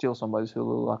steal somebody's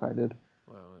Hulu like I did.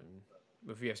 Well,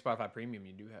 if you have Spotify Premium,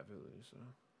 you do have Hulu. So.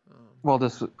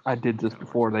 I did this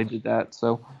before they did that.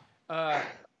 So.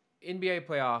 NBA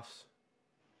playoffs.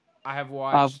 I've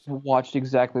watched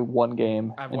exactly one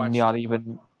game, and not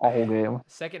even a whole game.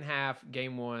 Second half,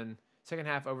 game one. Second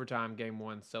half overtime, game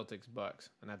one. Celtics Bucks,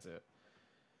 and that's it.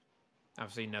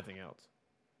 I've seen nothing else.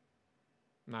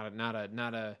 Not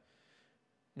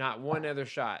one other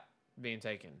shot being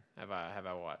taken. Have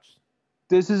I watched?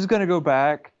 This is going to go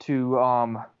back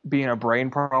to being a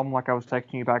brain problem, like I was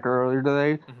texting you back earlier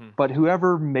today. Mm-hmm. But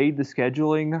whoever made the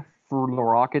scheduling for the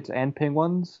Rockets and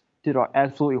Penguins did an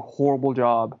absolutely horrible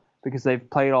job. Because they've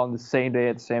played on the same day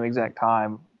at the same exact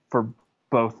time for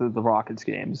both of the Rockets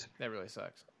games. That really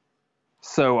sucks.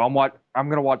 So I'm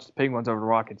gonna watch the Penguins over the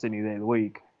Rockets any day of the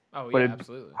week. Oh but yeah,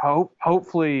 absolutely.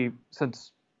 Hopefully,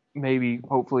 since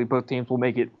hopefully both teams will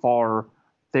make it far,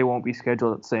 they won't be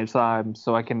scheduled at the same time,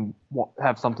 so I can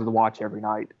have something to watch every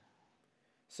night.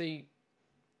 See,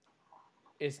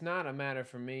 it's not a matter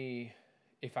for me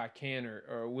if I can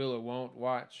or will or won't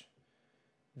watch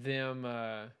them,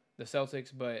 the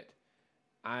Celtics, but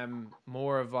I'm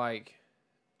more of like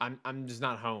I'm just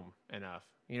not home enough.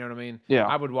 You know what I mean? Yeah.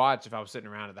 I would watch if I was sitting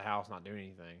around at the house not doing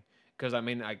anything. Because I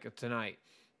mean, like tonight,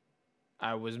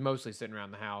 I was mostly sitting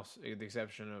around the house, with the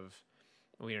exception of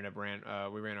we ran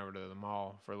over to the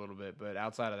mall for a little bit. But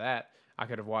outside of that, I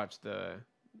could have watched I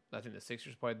think the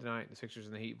Sixers played tonight. The Sixers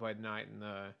and the Heat played tonight, and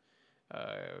the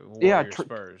Warriors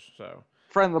Spurs. So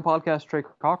friend of the podcast, Trey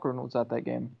Cochran, was at that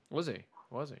game. Was he?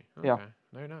 Okay. Yeah.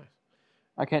 Very nice.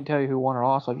 I can't tell you who won or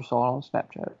lost. I just saw it on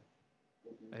Snapchat.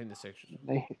 I think the Sixers.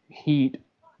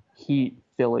 Heat,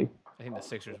 Philly. I think the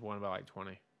Sixers won by like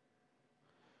 20.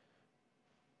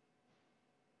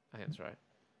 I think that's right.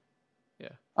 Yeah.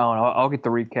 Oh no, I'll get the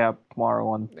recap tomorrow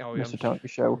on Mr. Tony's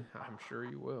show. I'm sure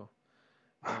you will.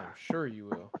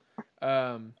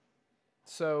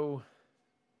 So,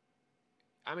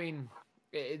 I mean,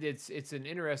 it's an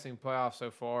interesting playoff so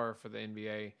far for the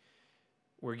NBA.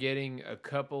 We're getting a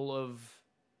couple of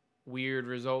weird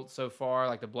results so far,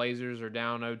 like the Blazers are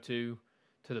down 0-2 to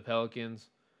the Pelicans.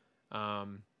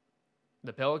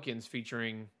 The Pelicans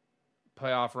featuring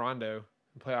Playoff Rondo.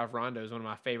 Playoff Rondo is one of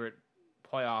my favorite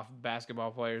playoff basketball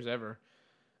players ever.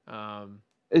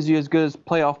 Is he as good as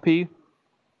Playoff P?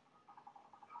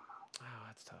 Oh,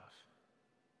 that's tough.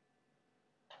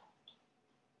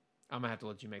 I'm going to have to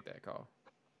let you make that call.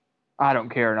 I don't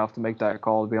care enough to make that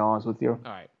call, to be honest with you.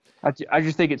 All right. I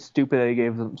just think it's stupid that he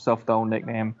gave himself the own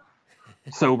nickname.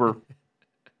 Sober.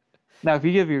 Now, if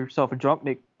you give yourself a drunk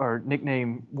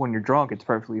nickname when you're drunk, it's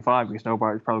perfectly fine because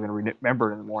nobody's probably going to remember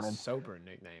it in the morning. Sober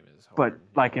nickname is hard. But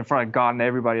like in front of God and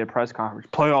everybody at a press conference,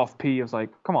 Playoff P, I was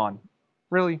like, come on,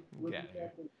 really? Yeah.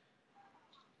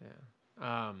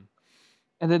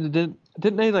 And then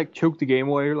didn't they like choke the game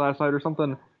away last night or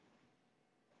something?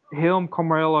 Him,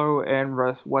 Carmelo, and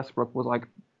Westbrook was like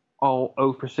all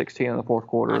 0 for 16 in the fourth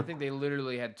quarter. I think they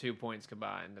literally had 2 points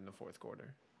combined in the fourth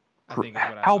quarter. I think is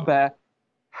what I saw. How bad?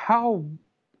 How?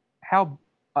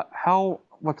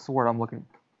 What's the word I'm looking?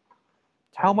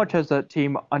 How much has that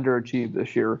team underachieved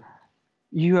this year?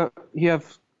 You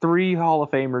have 3 Hall of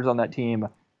Famers on that team,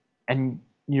 and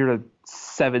you're the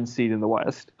 7th seed in the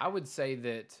West. I would say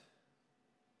that.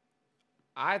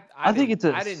 I didn't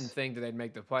think that they'd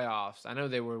make the playoffs. I know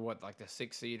they were like the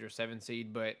 6th seed or 7th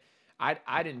seed, but I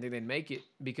didn't think they'd make it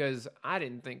because I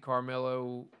didn't think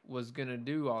Carmelo was gonna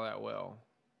do all that well,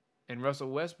 and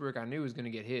Russell Westbrook I knew was gonna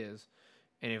get his,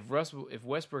 and if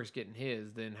Westbrook's getting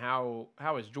his, then how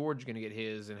is George gonna get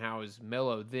his, and how is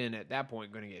Melo then at that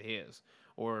point gonna get his,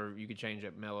 or you could change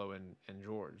up Melo and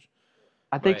George.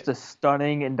 I think it's a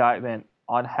stunning indictment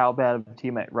on how bad of a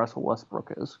teammate Russell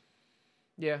Westbrook is.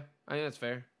 Yeah, I think that's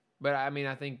fair. But I mean,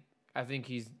 I think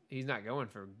he's not going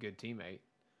for a good teammate.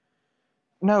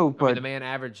 No, but the man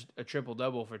averaged a triple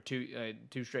double for two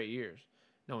straight years.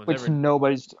 Which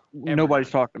nobody's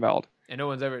talking about. And no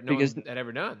one's ever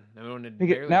done. No one had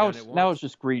barely done it once. Now it's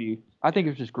just greedy. I think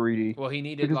it's just greedy. Well, he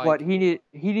needed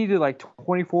he needed like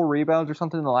 24 rebounds or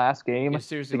something in the last game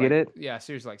to get it. Yeah,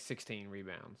 seriously, like 16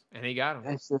 rebounds, and he got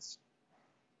them. It's just.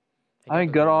 I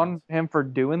mean, good on him for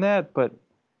doing that, but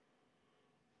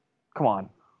come on.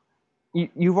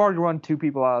 You've already run 2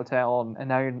 people out of town, and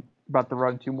now you're about to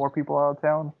run 2 more people out of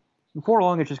town. Before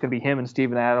long, it's just going to be him and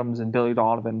Steven Adams and Billy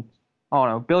Donovan. I don't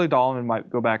know. Billy Donovan might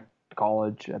go back to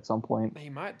college at some point. He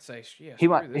might say, "Yeah." He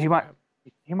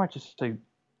might just say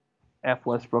F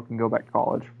Westbrook and go back to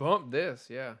college. Bump this,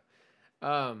 yeah.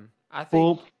 I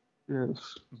think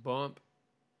bump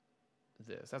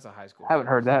this. That's a high school. I haven't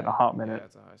heard that in a hot minute. Yeah,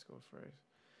 that's a high school phrase.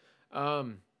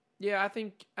 Yeah, I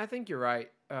think you're right.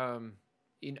 I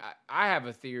have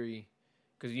a theory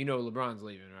because LeBron's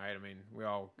leaving, right? I mean,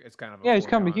 it's kind of he's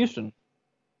coming to Houston.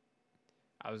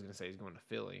 I was gonna say he's going to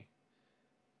Philly,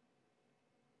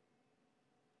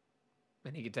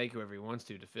 and he could take whoever he wants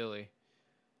to Philly.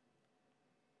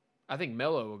 I think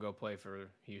Melo will go play for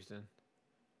Houston.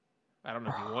 I don't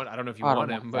know if you want. I don't know if you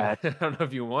want him, but I don't know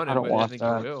if you want him. But I think he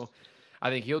will. I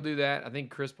think he'll do that. I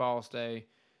think Chris Paul will stay.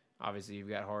 Obviously, you've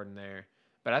got Harden there,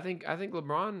 but I think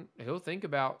LeBron he'll think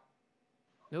about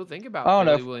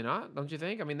Philly, will he not? Don't you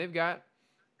think? I mean, they've got.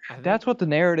 That's what the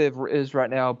narrative is right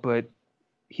now, but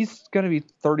he's going to be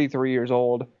 33 years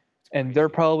old, and they're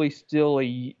probably still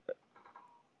a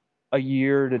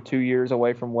year to 2 years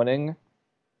away from winning.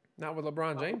 Not with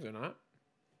LeBron James or not.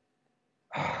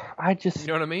 I just... You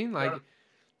know what I mean? Like,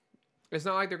 it's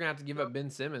not like they're going to have to give up Ben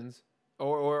Simmons,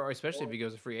 or especially if he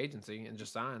goes to free agency and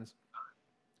just signs.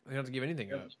 They don't have to give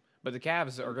anything up. But the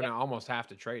Cavs are going to almost have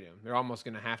to trade him. They're almost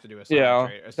going to have to do a sign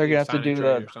trade. They're going to have to do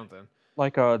that or something.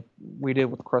 Like we did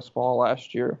with Chris Paul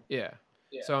last year. Yeah.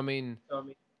 So, I mean,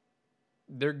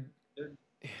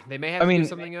 they may have to do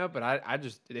something up, but I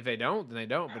just, if they don't, then they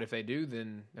don't. But if they do,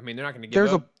 then, I mean, they're not going to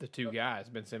give up the two guys,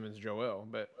 Ben Simmons, Joel.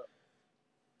 But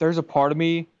there's a part of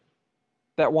me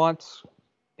that wants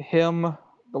LeBron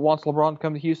to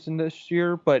come to Houston this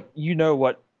year, but you know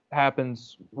what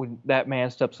happens when that man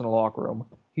steps in the locker room.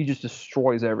 He just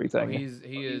destroys everything.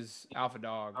 He is alpha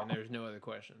dog, and there's no other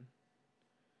question.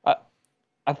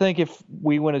 I think if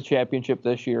we win a championship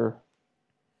this year,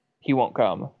 he won't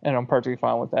come, and I'm perfectly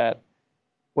fine with that.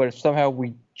 But if somehow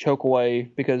we choke away,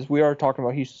 because we are talking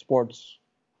about Houston sports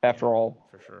after all.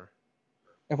 For sure.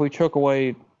 If we choke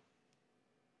away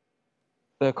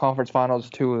the conference finals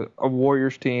to a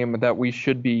Warriors team that we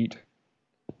should beat,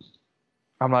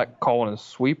 I'm not calling it a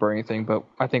sweep or anything, but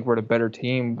I think we're the better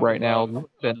team right now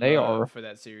than they are. For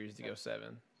that series to go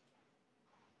 7.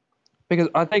 Because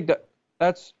I think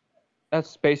that's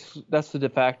the de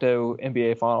facto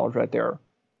NBA finals right there.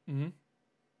 Mm-hmm.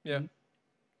 Yeah.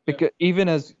 Because even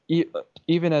as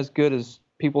good as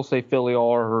people say Philly are,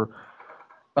 or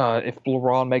if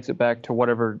LeBron makes it back to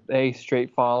whatever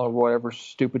straight final or whatever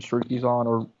stupid streak he's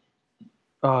on,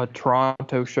 or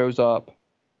Toronto shows up,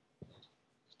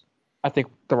 I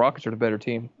think the Rockets are the better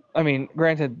team. I mean,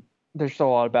 granted, there's still a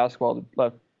lot of basketball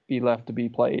left to be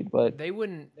played, but they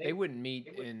wouldn't meet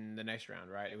in the next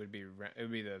round, right? It would be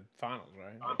the finals,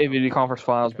 right? It would be the conference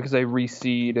finals because they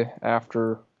reseed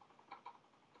after.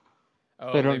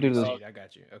 Oh, they don't do the. I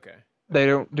got you. Okay. They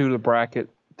don't do the bracket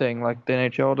thing like the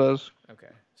NHL does.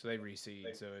 Okay, so they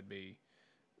reseed, so it'd be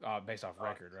based off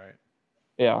record, right?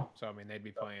 Yeah. So I mean, they'd be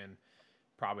playing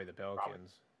probably the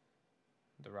Pelicans.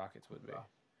 The Rockets would be.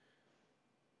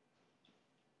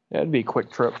 Yeah, it'd be a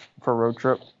quick trip for a road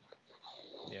trip.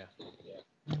 Yeah.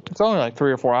 It's only like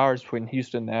 3 or 4 hours between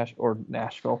Houston and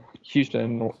Nashville. Houston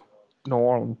and New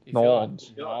Orleans. New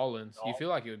Orleans. You feel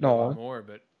like it would be a lot more,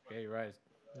 but yeah, you're right.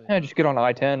 Yeah, just get on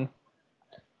I-10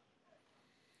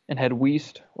 and head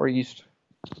west or east.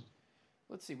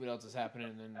 Let's see what else is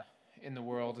happening in the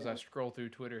world as I scroll through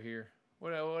Twitter here.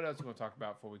 What else you want to talk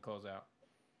about before we close out?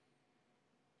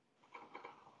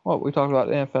 Well, we talked about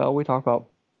the NFL.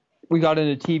 We got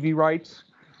into TV rights.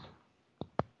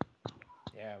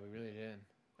 Yeah, we really did.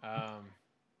 I'm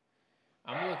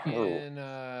looking.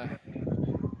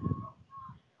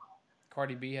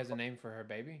 Cardi B has a name for her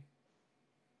baby.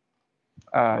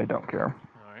 I don't care.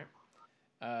 All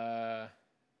right.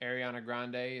 Ariana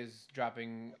Grande is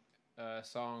dropping a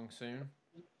song soon.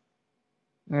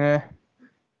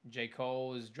 J.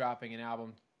 Cole is dropping an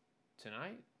album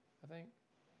tonight, I think.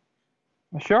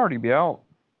 It should already be out.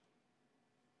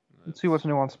 Let's see what's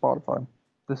new on Spotify.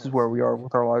 This is where we are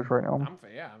with our lives right now. I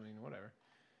mean, whatever.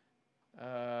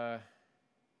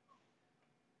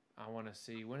 I want to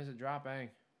see. When is it dropping?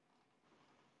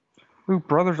 Ooh,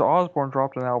 Brothers Osborne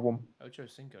dropped an album. Ocho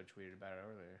Cinco tweeted about it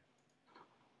earlier.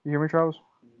 You hear me, Travis?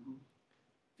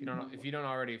 If you don't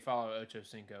already follow Ocho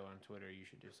Cinco on Twitter, you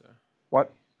should do so.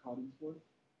 What?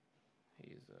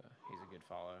 He's a good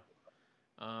follow.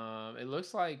 It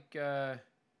looks like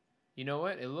you know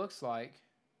what? It looks like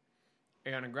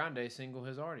Ariana Grande's single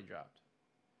has already dropped.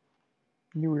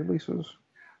 New releases.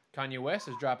 Kanye West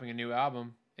is dropping a new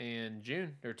album in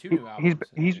June. There are 2 new albums.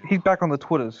 He's back on the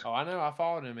Twitters. Oh, I know. I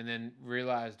followed him and then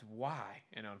realized why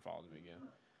and unfollowed him again.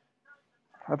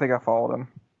 I think I followed him.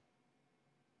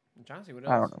 I'm trying to see what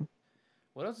else. I don't know.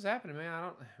 What else is happening,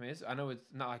 man? I know it's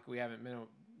not like we haven't been,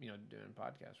 doing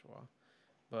podcasts for a while,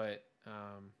 but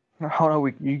I don't know.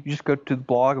 You just go to the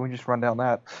blog and we just run down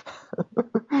that.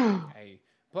 Hey,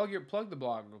 plug the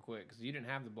blog real quick because you didn't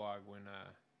have the blog when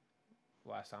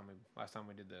last time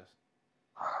we did this.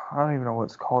 I don't even know what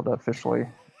it's called officially.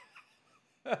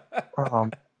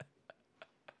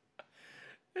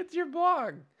 It's your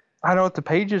blog. I know what the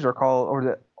pages are called,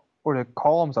 or the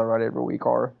columns I write every week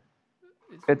are.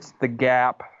 It's The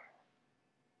Gap.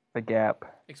 The Gap.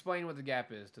 Explain what The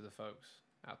Gap is to the folks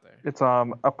out there. It's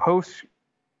a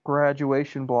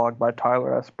post-graduation blog by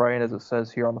Tyler S. Brain, as it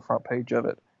says here on the front page of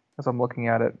it, as I'm looking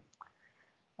at it.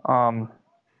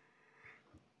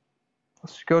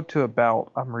 Let's go to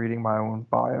About. I'm reading my own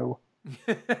bio.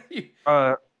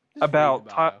 About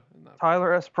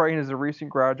Tyler S. Brain is a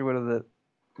recent graduate of the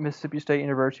Mississippi State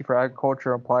University for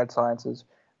Agriculture and Applied Sciences.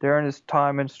 During his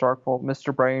time in Starkville,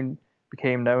 Mr. Brain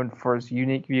became known for his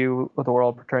unique view of the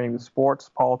world pertaining to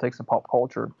sports, politics, and pop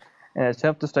culture. In an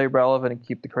attempt to stay relevant and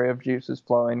keep the creative juices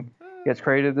flowing, he has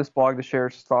created this blog to share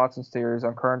his thoughts and theories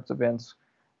on current events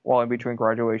while in between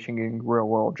graduation and getting a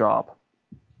real-world job.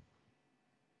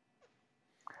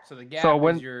 So the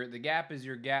gap is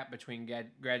your gap between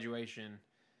graduation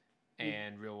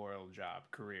and real-world job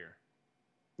career.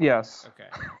 Yes. Okay.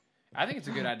 I think it's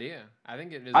a good idea. I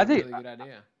think it is a really good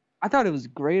idea. I thought it was a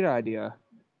great idea.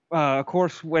 Of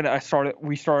course, when I started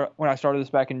this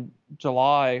back in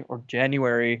July or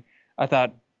January, I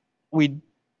thought we'd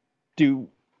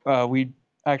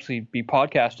actually be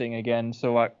podcasting again,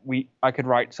 so I could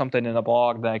write something in a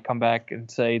blog that I come back and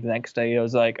say the next day. I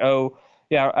was like, oh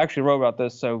yeah, I actually wrote about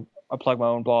this, so I plug my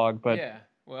own blog. But yeah,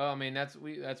 well, I mean that's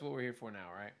what we're here for now,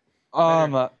 right?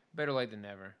 Better late than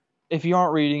never. If you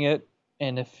aren't reading it,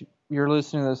 and if you're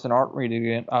listening to this and aren't reading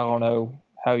it, I don't know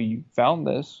how you found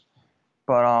this,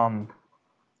 but on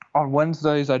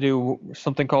Wednesdays I do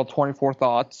something called 24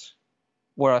 Thoughts,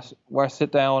 where I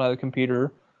sit down at a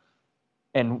computer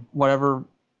and whatever,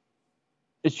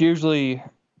 it's usually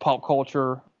pop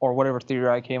culture or whatever theory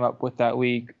I came up with that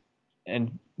week,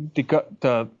 and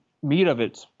the meat of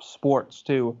it's sports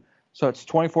too. So it's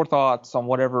 24 thoughts on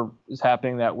whatever is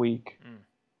happening that week.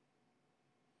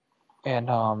 And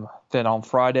then on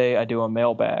Friday I do a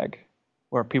mailbag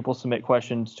where people submit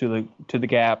questions to the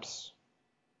Gaps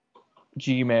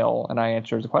Gmail and I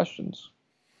answer the questions.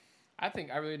 I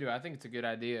really do. I think it's a good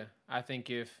idea. I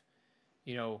think if,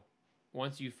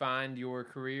 once you find your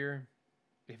career,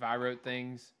 if I wrote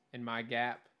things in my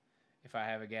gap, if I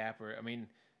have a gap,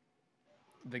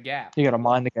 the gap. You got to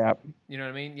mind the gap. You know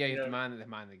what I mean? Yeah, you have to mind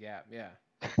the gap. Yeah.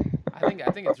 I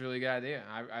think it's a really good idea.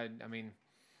 I mean,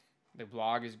 the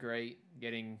blog is great.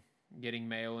 Getting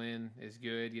mail in is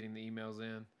good. Getting the emails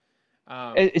in.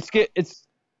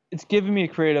 It's giving me a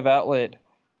creative outlet,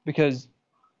 because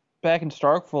back in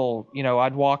Starkville,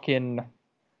 I'd walk in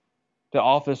the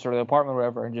office or the apartment or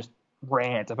whatever and just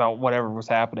rant about whatever was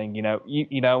happening,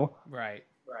 Right.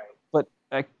 But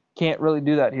I can't really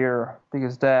do that here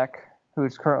because Dak, who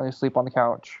is currently asleep on the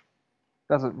couch,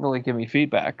 doesn't really give me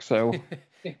feedback, so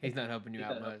he's not helping you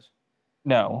out much.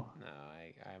 No,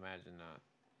 I imagine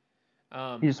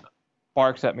not. He just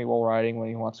barks at me while riding when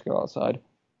he wants to go outside.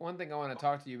 One thing I want to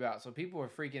talk to you about. So people are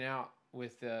freaking out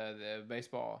with the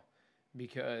baseball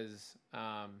because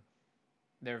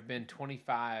there have been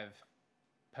 25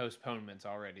 postponements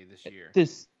already this year.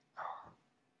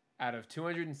 Out of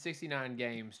 269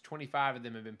 games, 25 of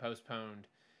them have been postponed,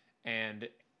 and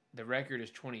the record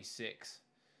is 26.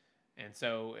 And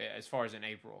so, as far as in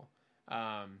April,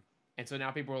 and so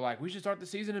now people are like, we should start the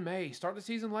season in May. Start the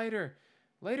season later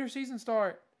season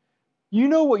start. You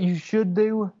know what you should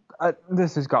do?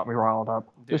 This has got me riled up.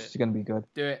 This is going to be good.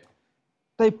 Do it.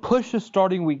 They push the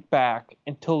starting week back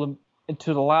until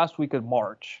the last week of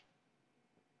March.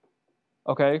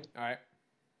 Okay? All right.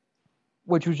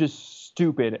 Which was just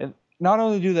stupid. And not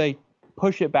only do they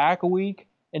push it back a week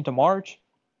into March,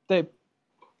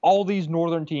 all these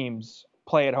northern teams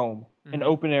play at home in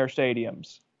open air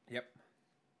stadiums. Yep.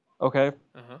 Okay?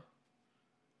 Uh-huh.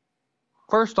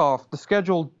 First off, the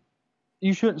schedule,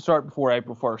 you shouldn't start before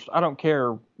April 1st. I don't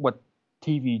care what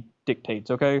TV dictates,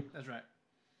 okay? That's right.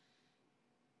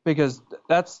 Because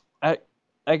that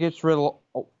gets rid of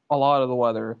a lot of the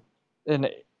weather. And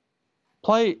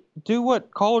do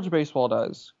what college baseball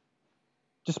does.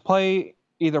 Just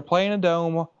either play in a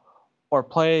dome or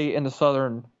play in the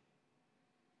southern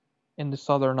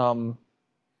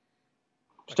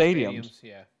stadiums.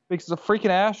 Yeah. Because the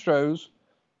freaking Astros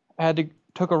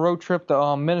took a road trip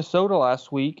to Minnesota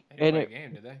last week, they didn't play a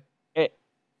game, did they?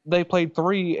 They played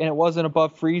 3, and it wasn't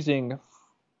above freezing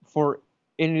for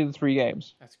any of the 3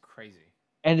 games. That's crazy.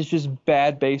 And it's just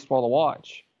bad baseball to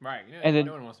watch. Right.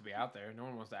 No one wants to be out there. No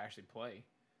one wants to actually play.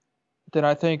 Then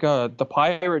I think the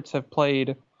Pirates have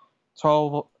played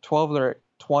 12 of their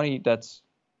 20. I don't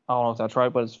know if that's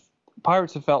right, but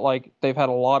Pirates have felt like they've had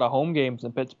a lot of home games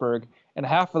in Pittsburgh, and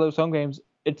half of those home games,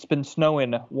 it's been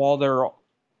snowing while they're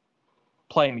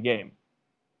playing the game.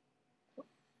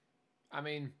 I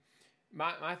mean,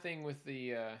 my thing with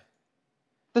the...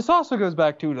 This also goes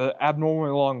back to the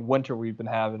abnormally long winter we've been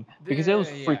having, because it was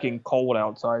freaking cold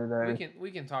outside today. We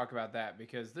can talk about that,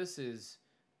 because this is...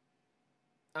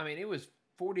 I mean, it was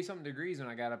 40-something degrees when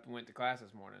I got up and went to class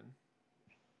this morning.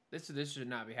 This should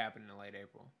not be happening in late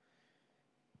April.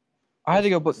 I had to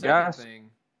go put gas.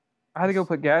 I had to go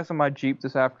put gas in my Jeep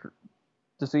this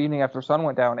evening after the sun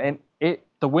went down, and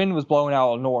the wind was blowing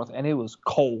out of the north, and it was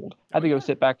cold. I had to go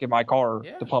sit back in my car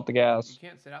to pump the gas. You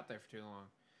can't sit out there for too long.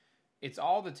 It's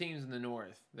all the teams in the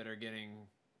north that are getting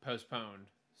postponed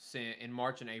in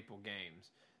March and April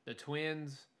games. The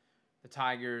Twins, the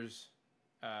Tigers,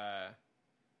 the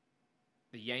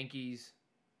Yankees,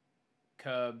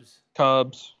 Cubs.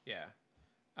 Yeah.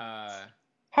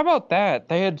 How about that?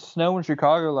 They had snow in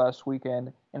Chicago last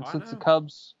weekend, and since the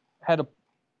Cubs had a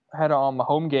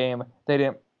home game, they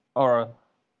didn't. Or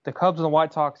the Cubs and the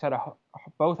White Sox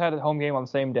both had a home game on the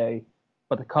same day,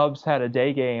 but the Cubs had a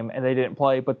day game and they didn't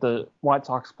play. But the White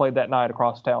Sox played that night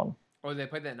across town. Or they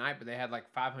played that night, but they had like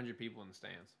 500 people in the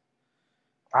stands.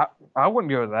 I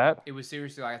wouldn't go to that. It was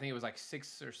seriously like I think it was like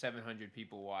 600 or 700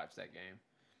 people watched that game.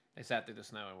 They sat through the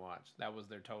snow and watched. That was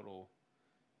their total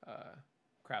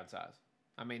crowd size.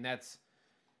 I mean, that's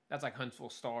like Huntsville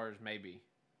Stars, maybe.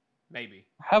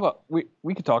 How about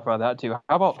we could talk about that too?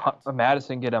 How about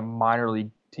Madison get a minor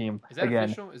league team Is that again?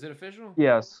 official? Is it official?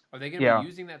 Yes. Are they going to be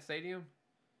using that stadium?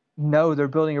 No, they're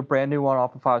building a brand new one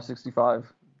off of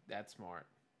 565. That's smart.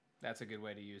 That's a good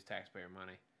way to use taxpayer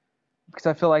money. Because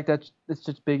I feel like it's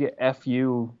just big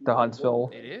FU to Huntsville.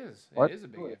 It is. What? It is a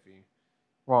big FU.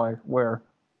 Why? Where?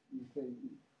 You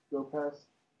go past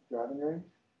the driving range,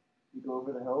 you go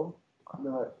over the hill, you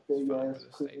know that big ass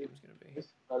stadium's gonna be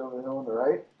right over the hill on the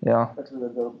right? Yeah. That's where they're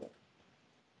building it.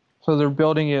 So they're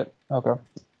building it. Okay.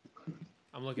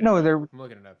 I'm looking it up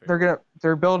here.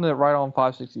 They're building it right on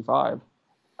 565.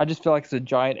 I just feel like it's a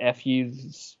giant FU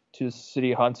to the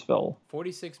city of Huntsville.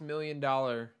 $46 million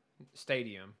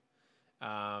stadium.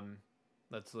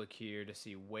 Let's look here to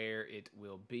see where it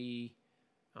will be.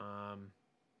 Part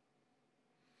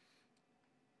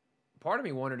of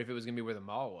me wondered if it was going to be where the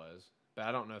mall was, but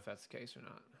I don't know if that's the case or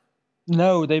not.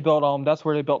 No, they built that's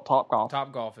where they built Topgolf.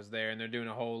 Topgolf is there, and they're doing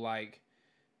a whole like.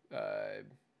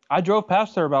 I drove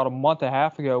past there about a month and a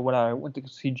half ago when I went to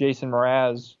see Jason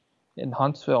Mraz in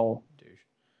Huntsville. Douche.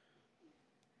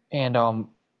 And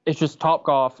it's just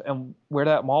Topgolf, and where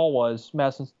that mall was,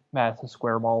 Madison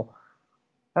Square Mall.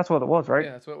 That's what it was, right?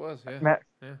 Yeah, that's what it was. Yeah.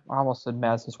 I almost said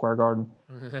Madison Square Garden.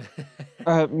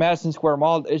 Madison Square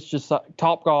Mall. It's just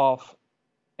Topgolf,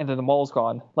 and then the mall's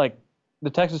gone. Like the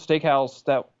Texas Steakhouse,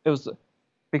 that it was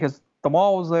because the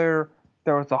mall was there.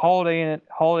 There was the Holiday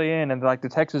Inn, and like the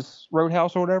Texas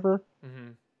Roadhouse or whatever.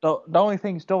 Mm-hmm. The only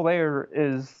thing still there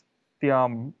is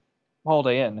the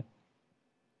Holiday Inn.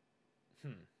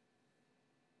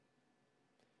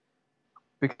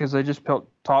 Because they just built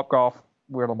Topgolf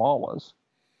where the mall was.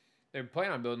 They're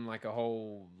planning on building like a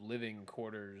whole living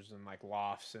quarters and like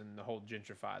lofts and the whole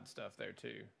gentrified stuff there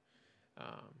too.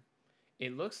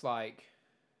 It looks like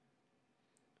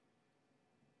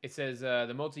it says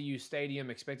the multi-use stadium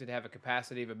expected to have a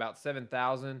capacity of about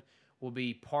 7,000 will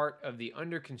be part of the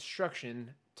under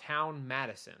construction Town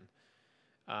Madison.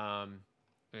 And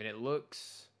it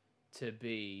looks to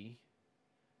be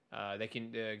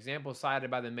the example cited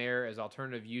by the mayor as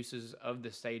alternative uses of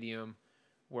the stadium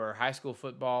were high school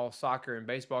football, soccer, and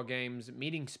baseball games,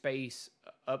 meeting space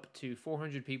up to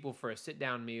 400 people for a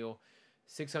sit-down meal,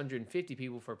 650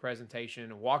 people for a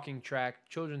presentation, a walking track,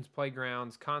 children's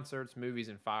playgrounds, concerts, movies,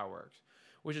 and fireworks,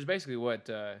 which is basically what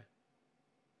the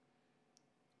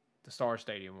Star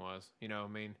Stadium was. You know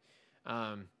what I mean?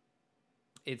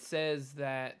 It says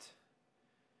that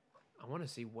I want to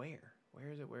see where.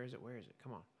 Where is it?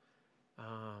 Come on.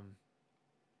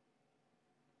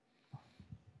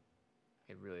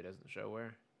 It really doesn't show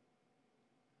where.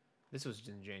 This was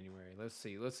in January. Let's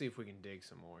see if we can dig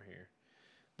some more here.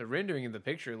 The rendering of the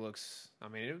picture looks. I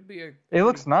mean, it would be a. It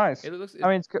looks nice.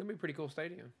 It's gonna be a pretty cool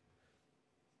stadium.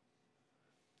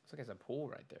 Looks like it's a pool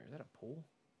right there. Is that a pool?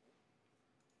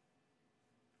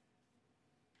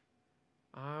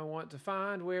 I want to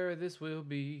find where this will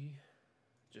be.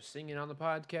 Just singing on the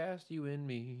podcast, you and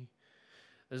me.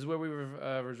 This is where we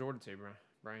resorted to,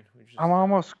 Brian. I'm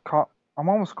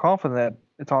almost confident that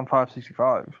it's on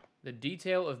 565. The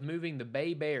detail of moving the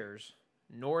Bay Bears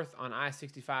north on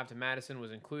I-65 to Madison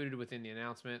was included within the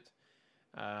announcement.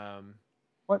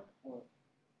 What?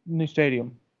 New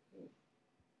stadium.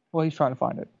 Well, he's trying to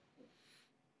find it.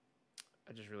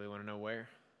 I just really want to know where.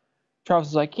 Travis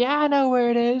is like, yeah, I know where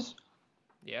it is.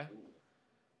 Yeah?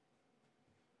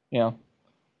 Yeah.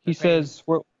 He says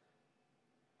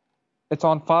it's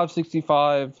on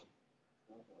 565.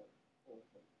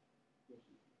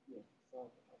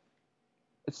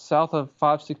 It's south of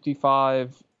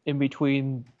 565 in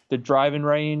between the driving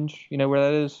range. You know where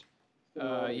that is?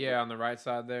 Yeah, on the right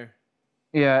side there.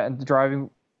 Yeah, and the driving.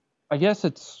 I guess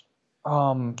it's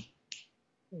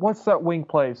what's that wing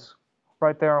place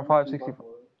right there on 565?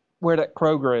 Where that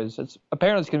Kroger is. It's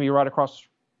apparently going to be right across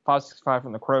 565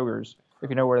 from the Kroger's. If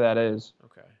you know where that is.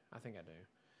 Okay, I think I do.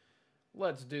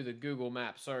 Let's do the Google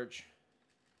Map search.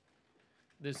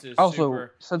 This is also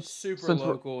super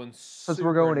local and since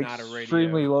we're going not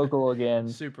extremely local again.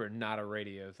 Super not a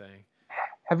radio thing.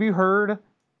 Have you heard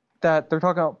that they're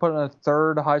talking about putting a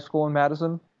third high school in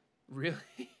Madison. Really?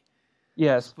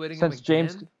 Yes. Splitting them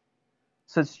again?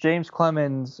 Since James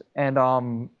Clemens and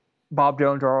Bob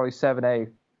Jones are already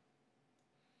 7A,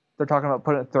 they're talking about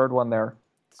putting a third one there.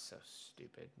 It's so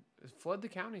stupid. Flood the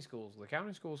county schools. The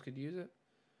county schools could use it.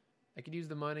 They could use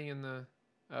the money and the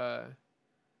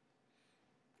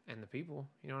people.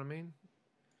 You know what I mean?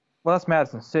 Well, that's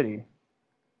Madison City.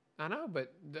 I know,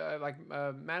 but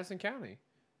Madison County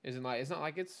isn't like, it's not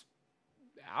like it's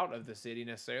out of the city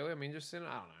necessarily. I mean, just in,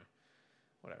 I don't know,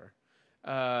 whatever.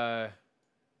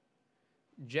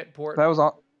 Jetport. That was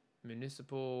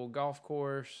Municipal golf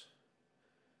course.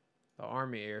 The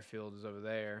Army airfield is over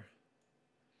there.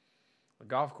 The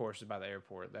golf course is by the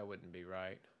airport. That wouldn't be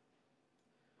right.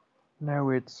 No,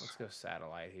 Let's go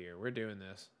satellite here. We're doing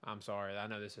this. I'm sorry. I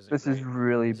know this isn't. This is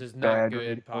really. This is not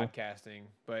good podcasting.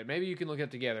 But maybe you can look it up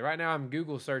together. Right now, I'm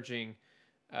Google searching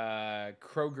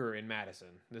Kroger in Madison.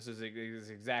 This is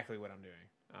exactly what I'm doing.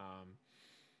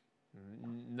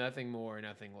 Nothing more,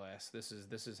 nothing less. This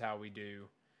is how we do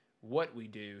what we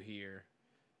do here.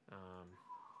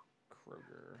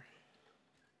 Kroger.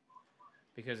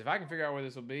 Because if I can figure out where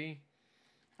this will be,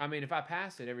 I mean, if I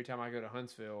pass it every time I go to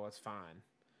Huntsville, that's fine.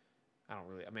 I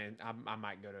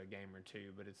might go to a game or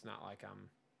two, but it's not like I'm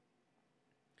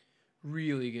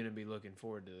really going to be looking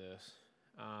forward to this.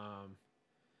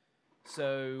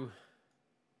 So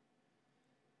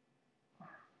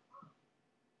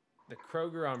the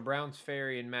Kroger on Browns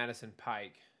Ferry and Madison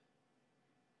Pike.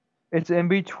 It's in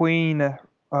between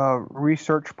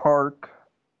Research Park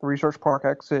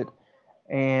exit,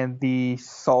 and the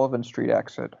Sullivan Street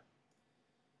exit,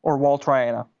 or Wall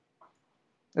Triana.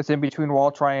 It's in between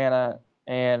Wall Triana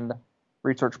and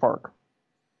Research Park.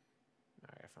 All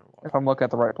right, if I'm looking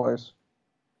at the right place.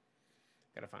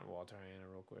 Gotta find Wall Triana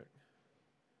real quick.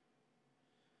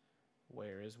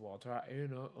 Where is Wall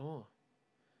Triana? Oh,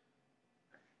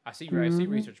 I see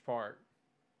Research Park.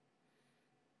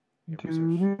 Yeah,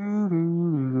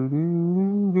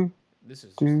 this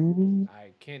is just,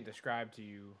 I can't describe to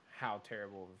you how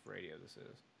terrible of radio this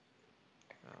is.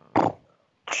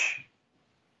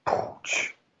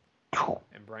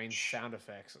 And Brain's sound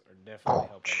effects are definitely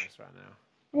helping us right now.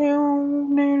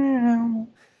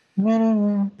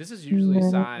 This is usually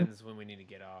signs when we need to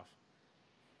get off.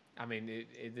 I mean,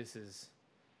 this is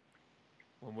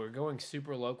when we're going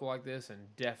super local like this,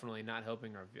 and definitely not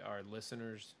helping our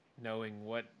listeners knowing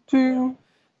what the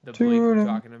bleep we're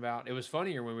talking about. It was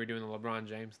funnier when we were doing the LeBron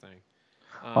James thing.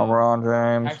 LeBron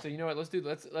James. Actually, you know what?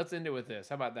 Let's end it with this.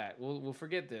 How about that? We'll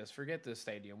forget this. Forget this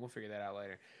stadium. We'll figure that out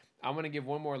later. I'm gonna give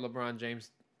one more LeBron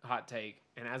James hot take,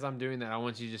 and as I'm doing that, I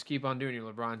want you to just keep on doing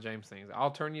your LeBron James things.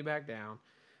 I'll turn you back down,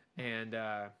 and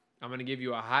I'm gonna give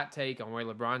you a hot take on where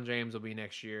LeBron James will be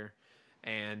next year,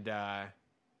 and then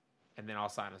I'll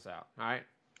sign us out. All right?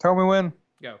 Tell me when.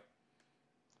 Go.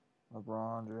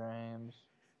 LeBron James.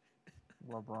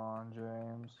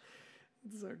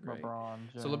 It's so great. LeBron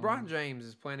James. So LeBron James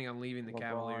is planning on leaving the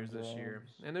Cavaliers this year,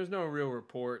 and there's no real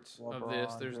reports of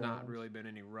this. There's not really been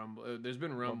any rumble. There's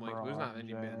been rumbling. There's not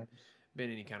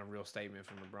been any kind of real statement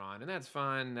from LeBron, and that's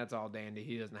fine. That's all dandy.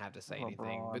 He doesn't have to say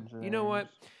anything. But you know what?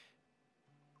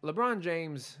 LeBron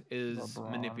James is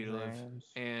manipulative,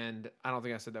 and I don't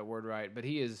think I said that word right, but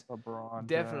he is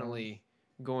definitely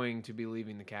going to be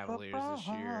leaving the Cavaliers this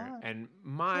year. And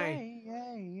my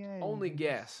only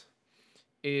guess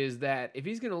is that if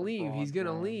he's going to leave, he's going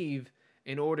to leave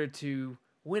in order to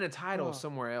win a title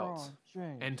somewhere else.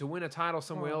 And to win a title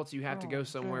somewhere else, you have to go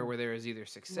somewhere where there is either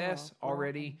success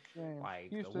already, like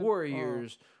the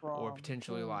Warriors, or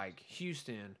potentially like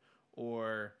Houston,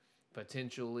 or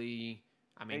potentially,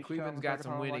 I mean, Cleveland's got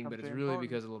some winning, but it's really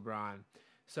because of LeBron.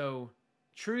 So,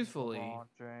 truthfully,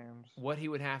 what he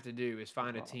would have to do is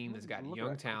find a team that's got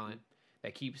young talent,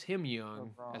 that keeps him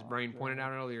young. As Brain pointed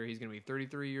out earlier, he's going to be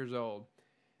 33 years old.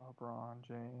 LeBron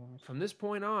James. From this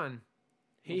point on,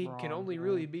 he can only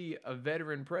really be a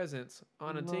veteran presence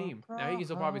on a team. Now, he can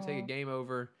still probably take a game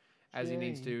over as he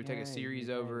needs to, take a series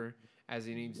over as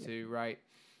he needs to, right?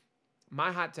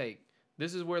 My hot take,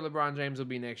 this is where LeBron James will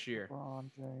be next year.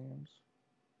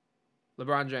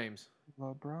 LeBron James.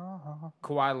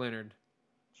 Kawhi Leonard.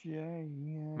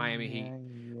 Miami Heat.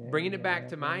 Bringing it back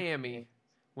to Miami,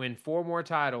 win 4 more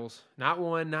titles. Not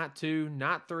 1, not 2,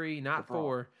 not 3, not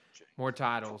 4 more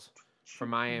titles for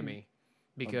Miami.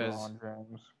 Because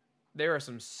there are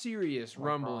some serious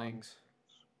rumblings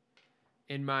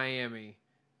in Miami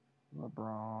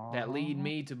that lead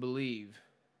me to believe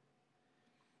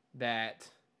that,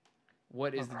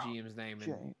 what is the GM's name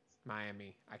in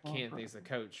Miami? I can't think it's the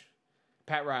coach.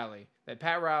 Pat Riley. That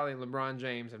Pat Riley and LeBron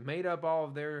James have made up all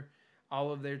of their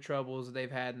all of their troubles that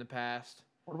they've had in the past.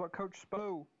 What about Coach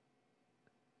Spo?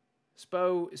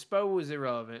 Spo was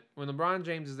irrelevant. When LeBron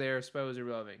James is there, Spo is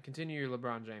irrelevant. Continue your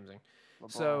LeBron Jamesing.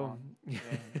 LeBron James.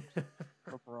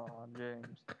 LeBron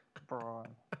James. LeBron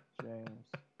James.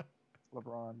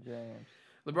 LeBron James.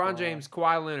 LeBron James,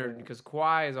 Kawhi Leonard, because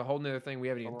Kawhi is a whole nother thing we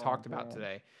haven't even talked about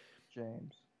today.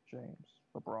 James.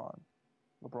 LeBron.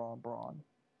 Braun.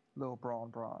 Lil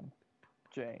Braun.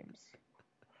 James.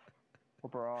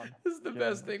 LeBron. This is the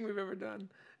best thing we've ever done.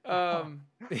 LeBron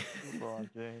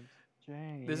James.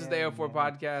 This is the AO4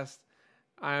 podcast.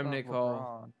 I am Nick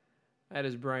Hall. That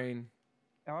is Brain.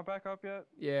 Am I back up yet?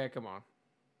 Yeah, come on.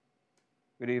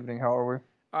 Good evening. How are we?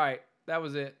 All right, that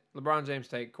was it. LeBron James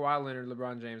take. Kawhi Leonard,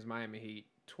 LeBron James, Miami Heat,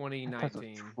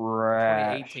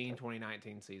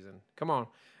 2018-2019 season. Come on.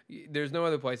 There's no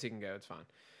other place he can go. It's fine.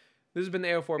 This has been the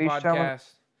AO4 podcast.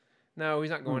 No,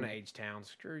 he's not going to H-Town.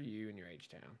 Screw you and your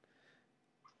H-Town.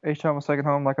 H-Town was second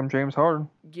home like I'm James Harden.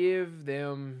 Give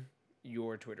them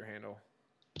your Twitter handle.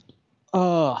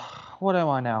 What am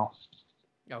I now?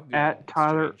 Oh, at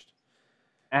Tyler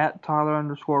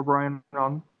 _Brian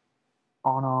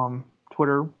on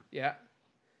Twitter. Yeah.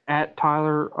 At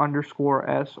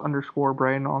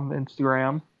Tyler_S_Brian on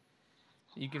Instagram.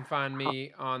 You can find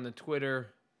me on the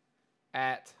Twitter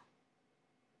at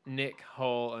Nick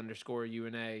Hull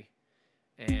 _UNA.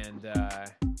 And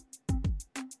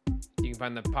you can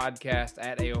find the podcast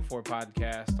at AO4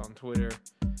 Podcast on Twitter.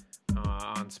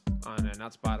 On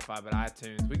not Spotify, but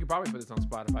iTunes. We could probably put this on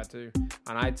Spotify too.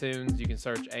 On iTunes, you can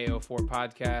search AO4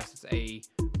 Podcast.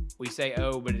 We say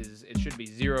O, but it should be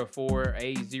 04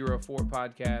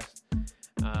 podcast.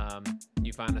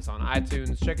 You find us on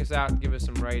iTunes. Check us out. Give us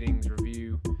some ratings,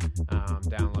 review,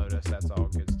 download us. That's all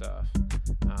good stuff.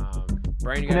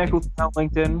 Brian, connect with us on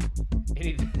LinkedIn.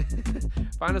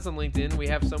 Find us on LinkedIn. We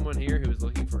have someone here who is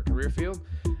looking for a career field,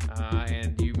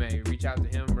 and you may reach out to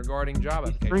him regarding job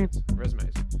applications,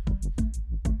 resumes.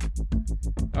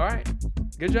 All right.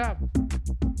 Good job.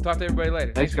 Talk to everybody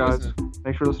later. Thanks guys.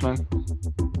 Thanks for listening.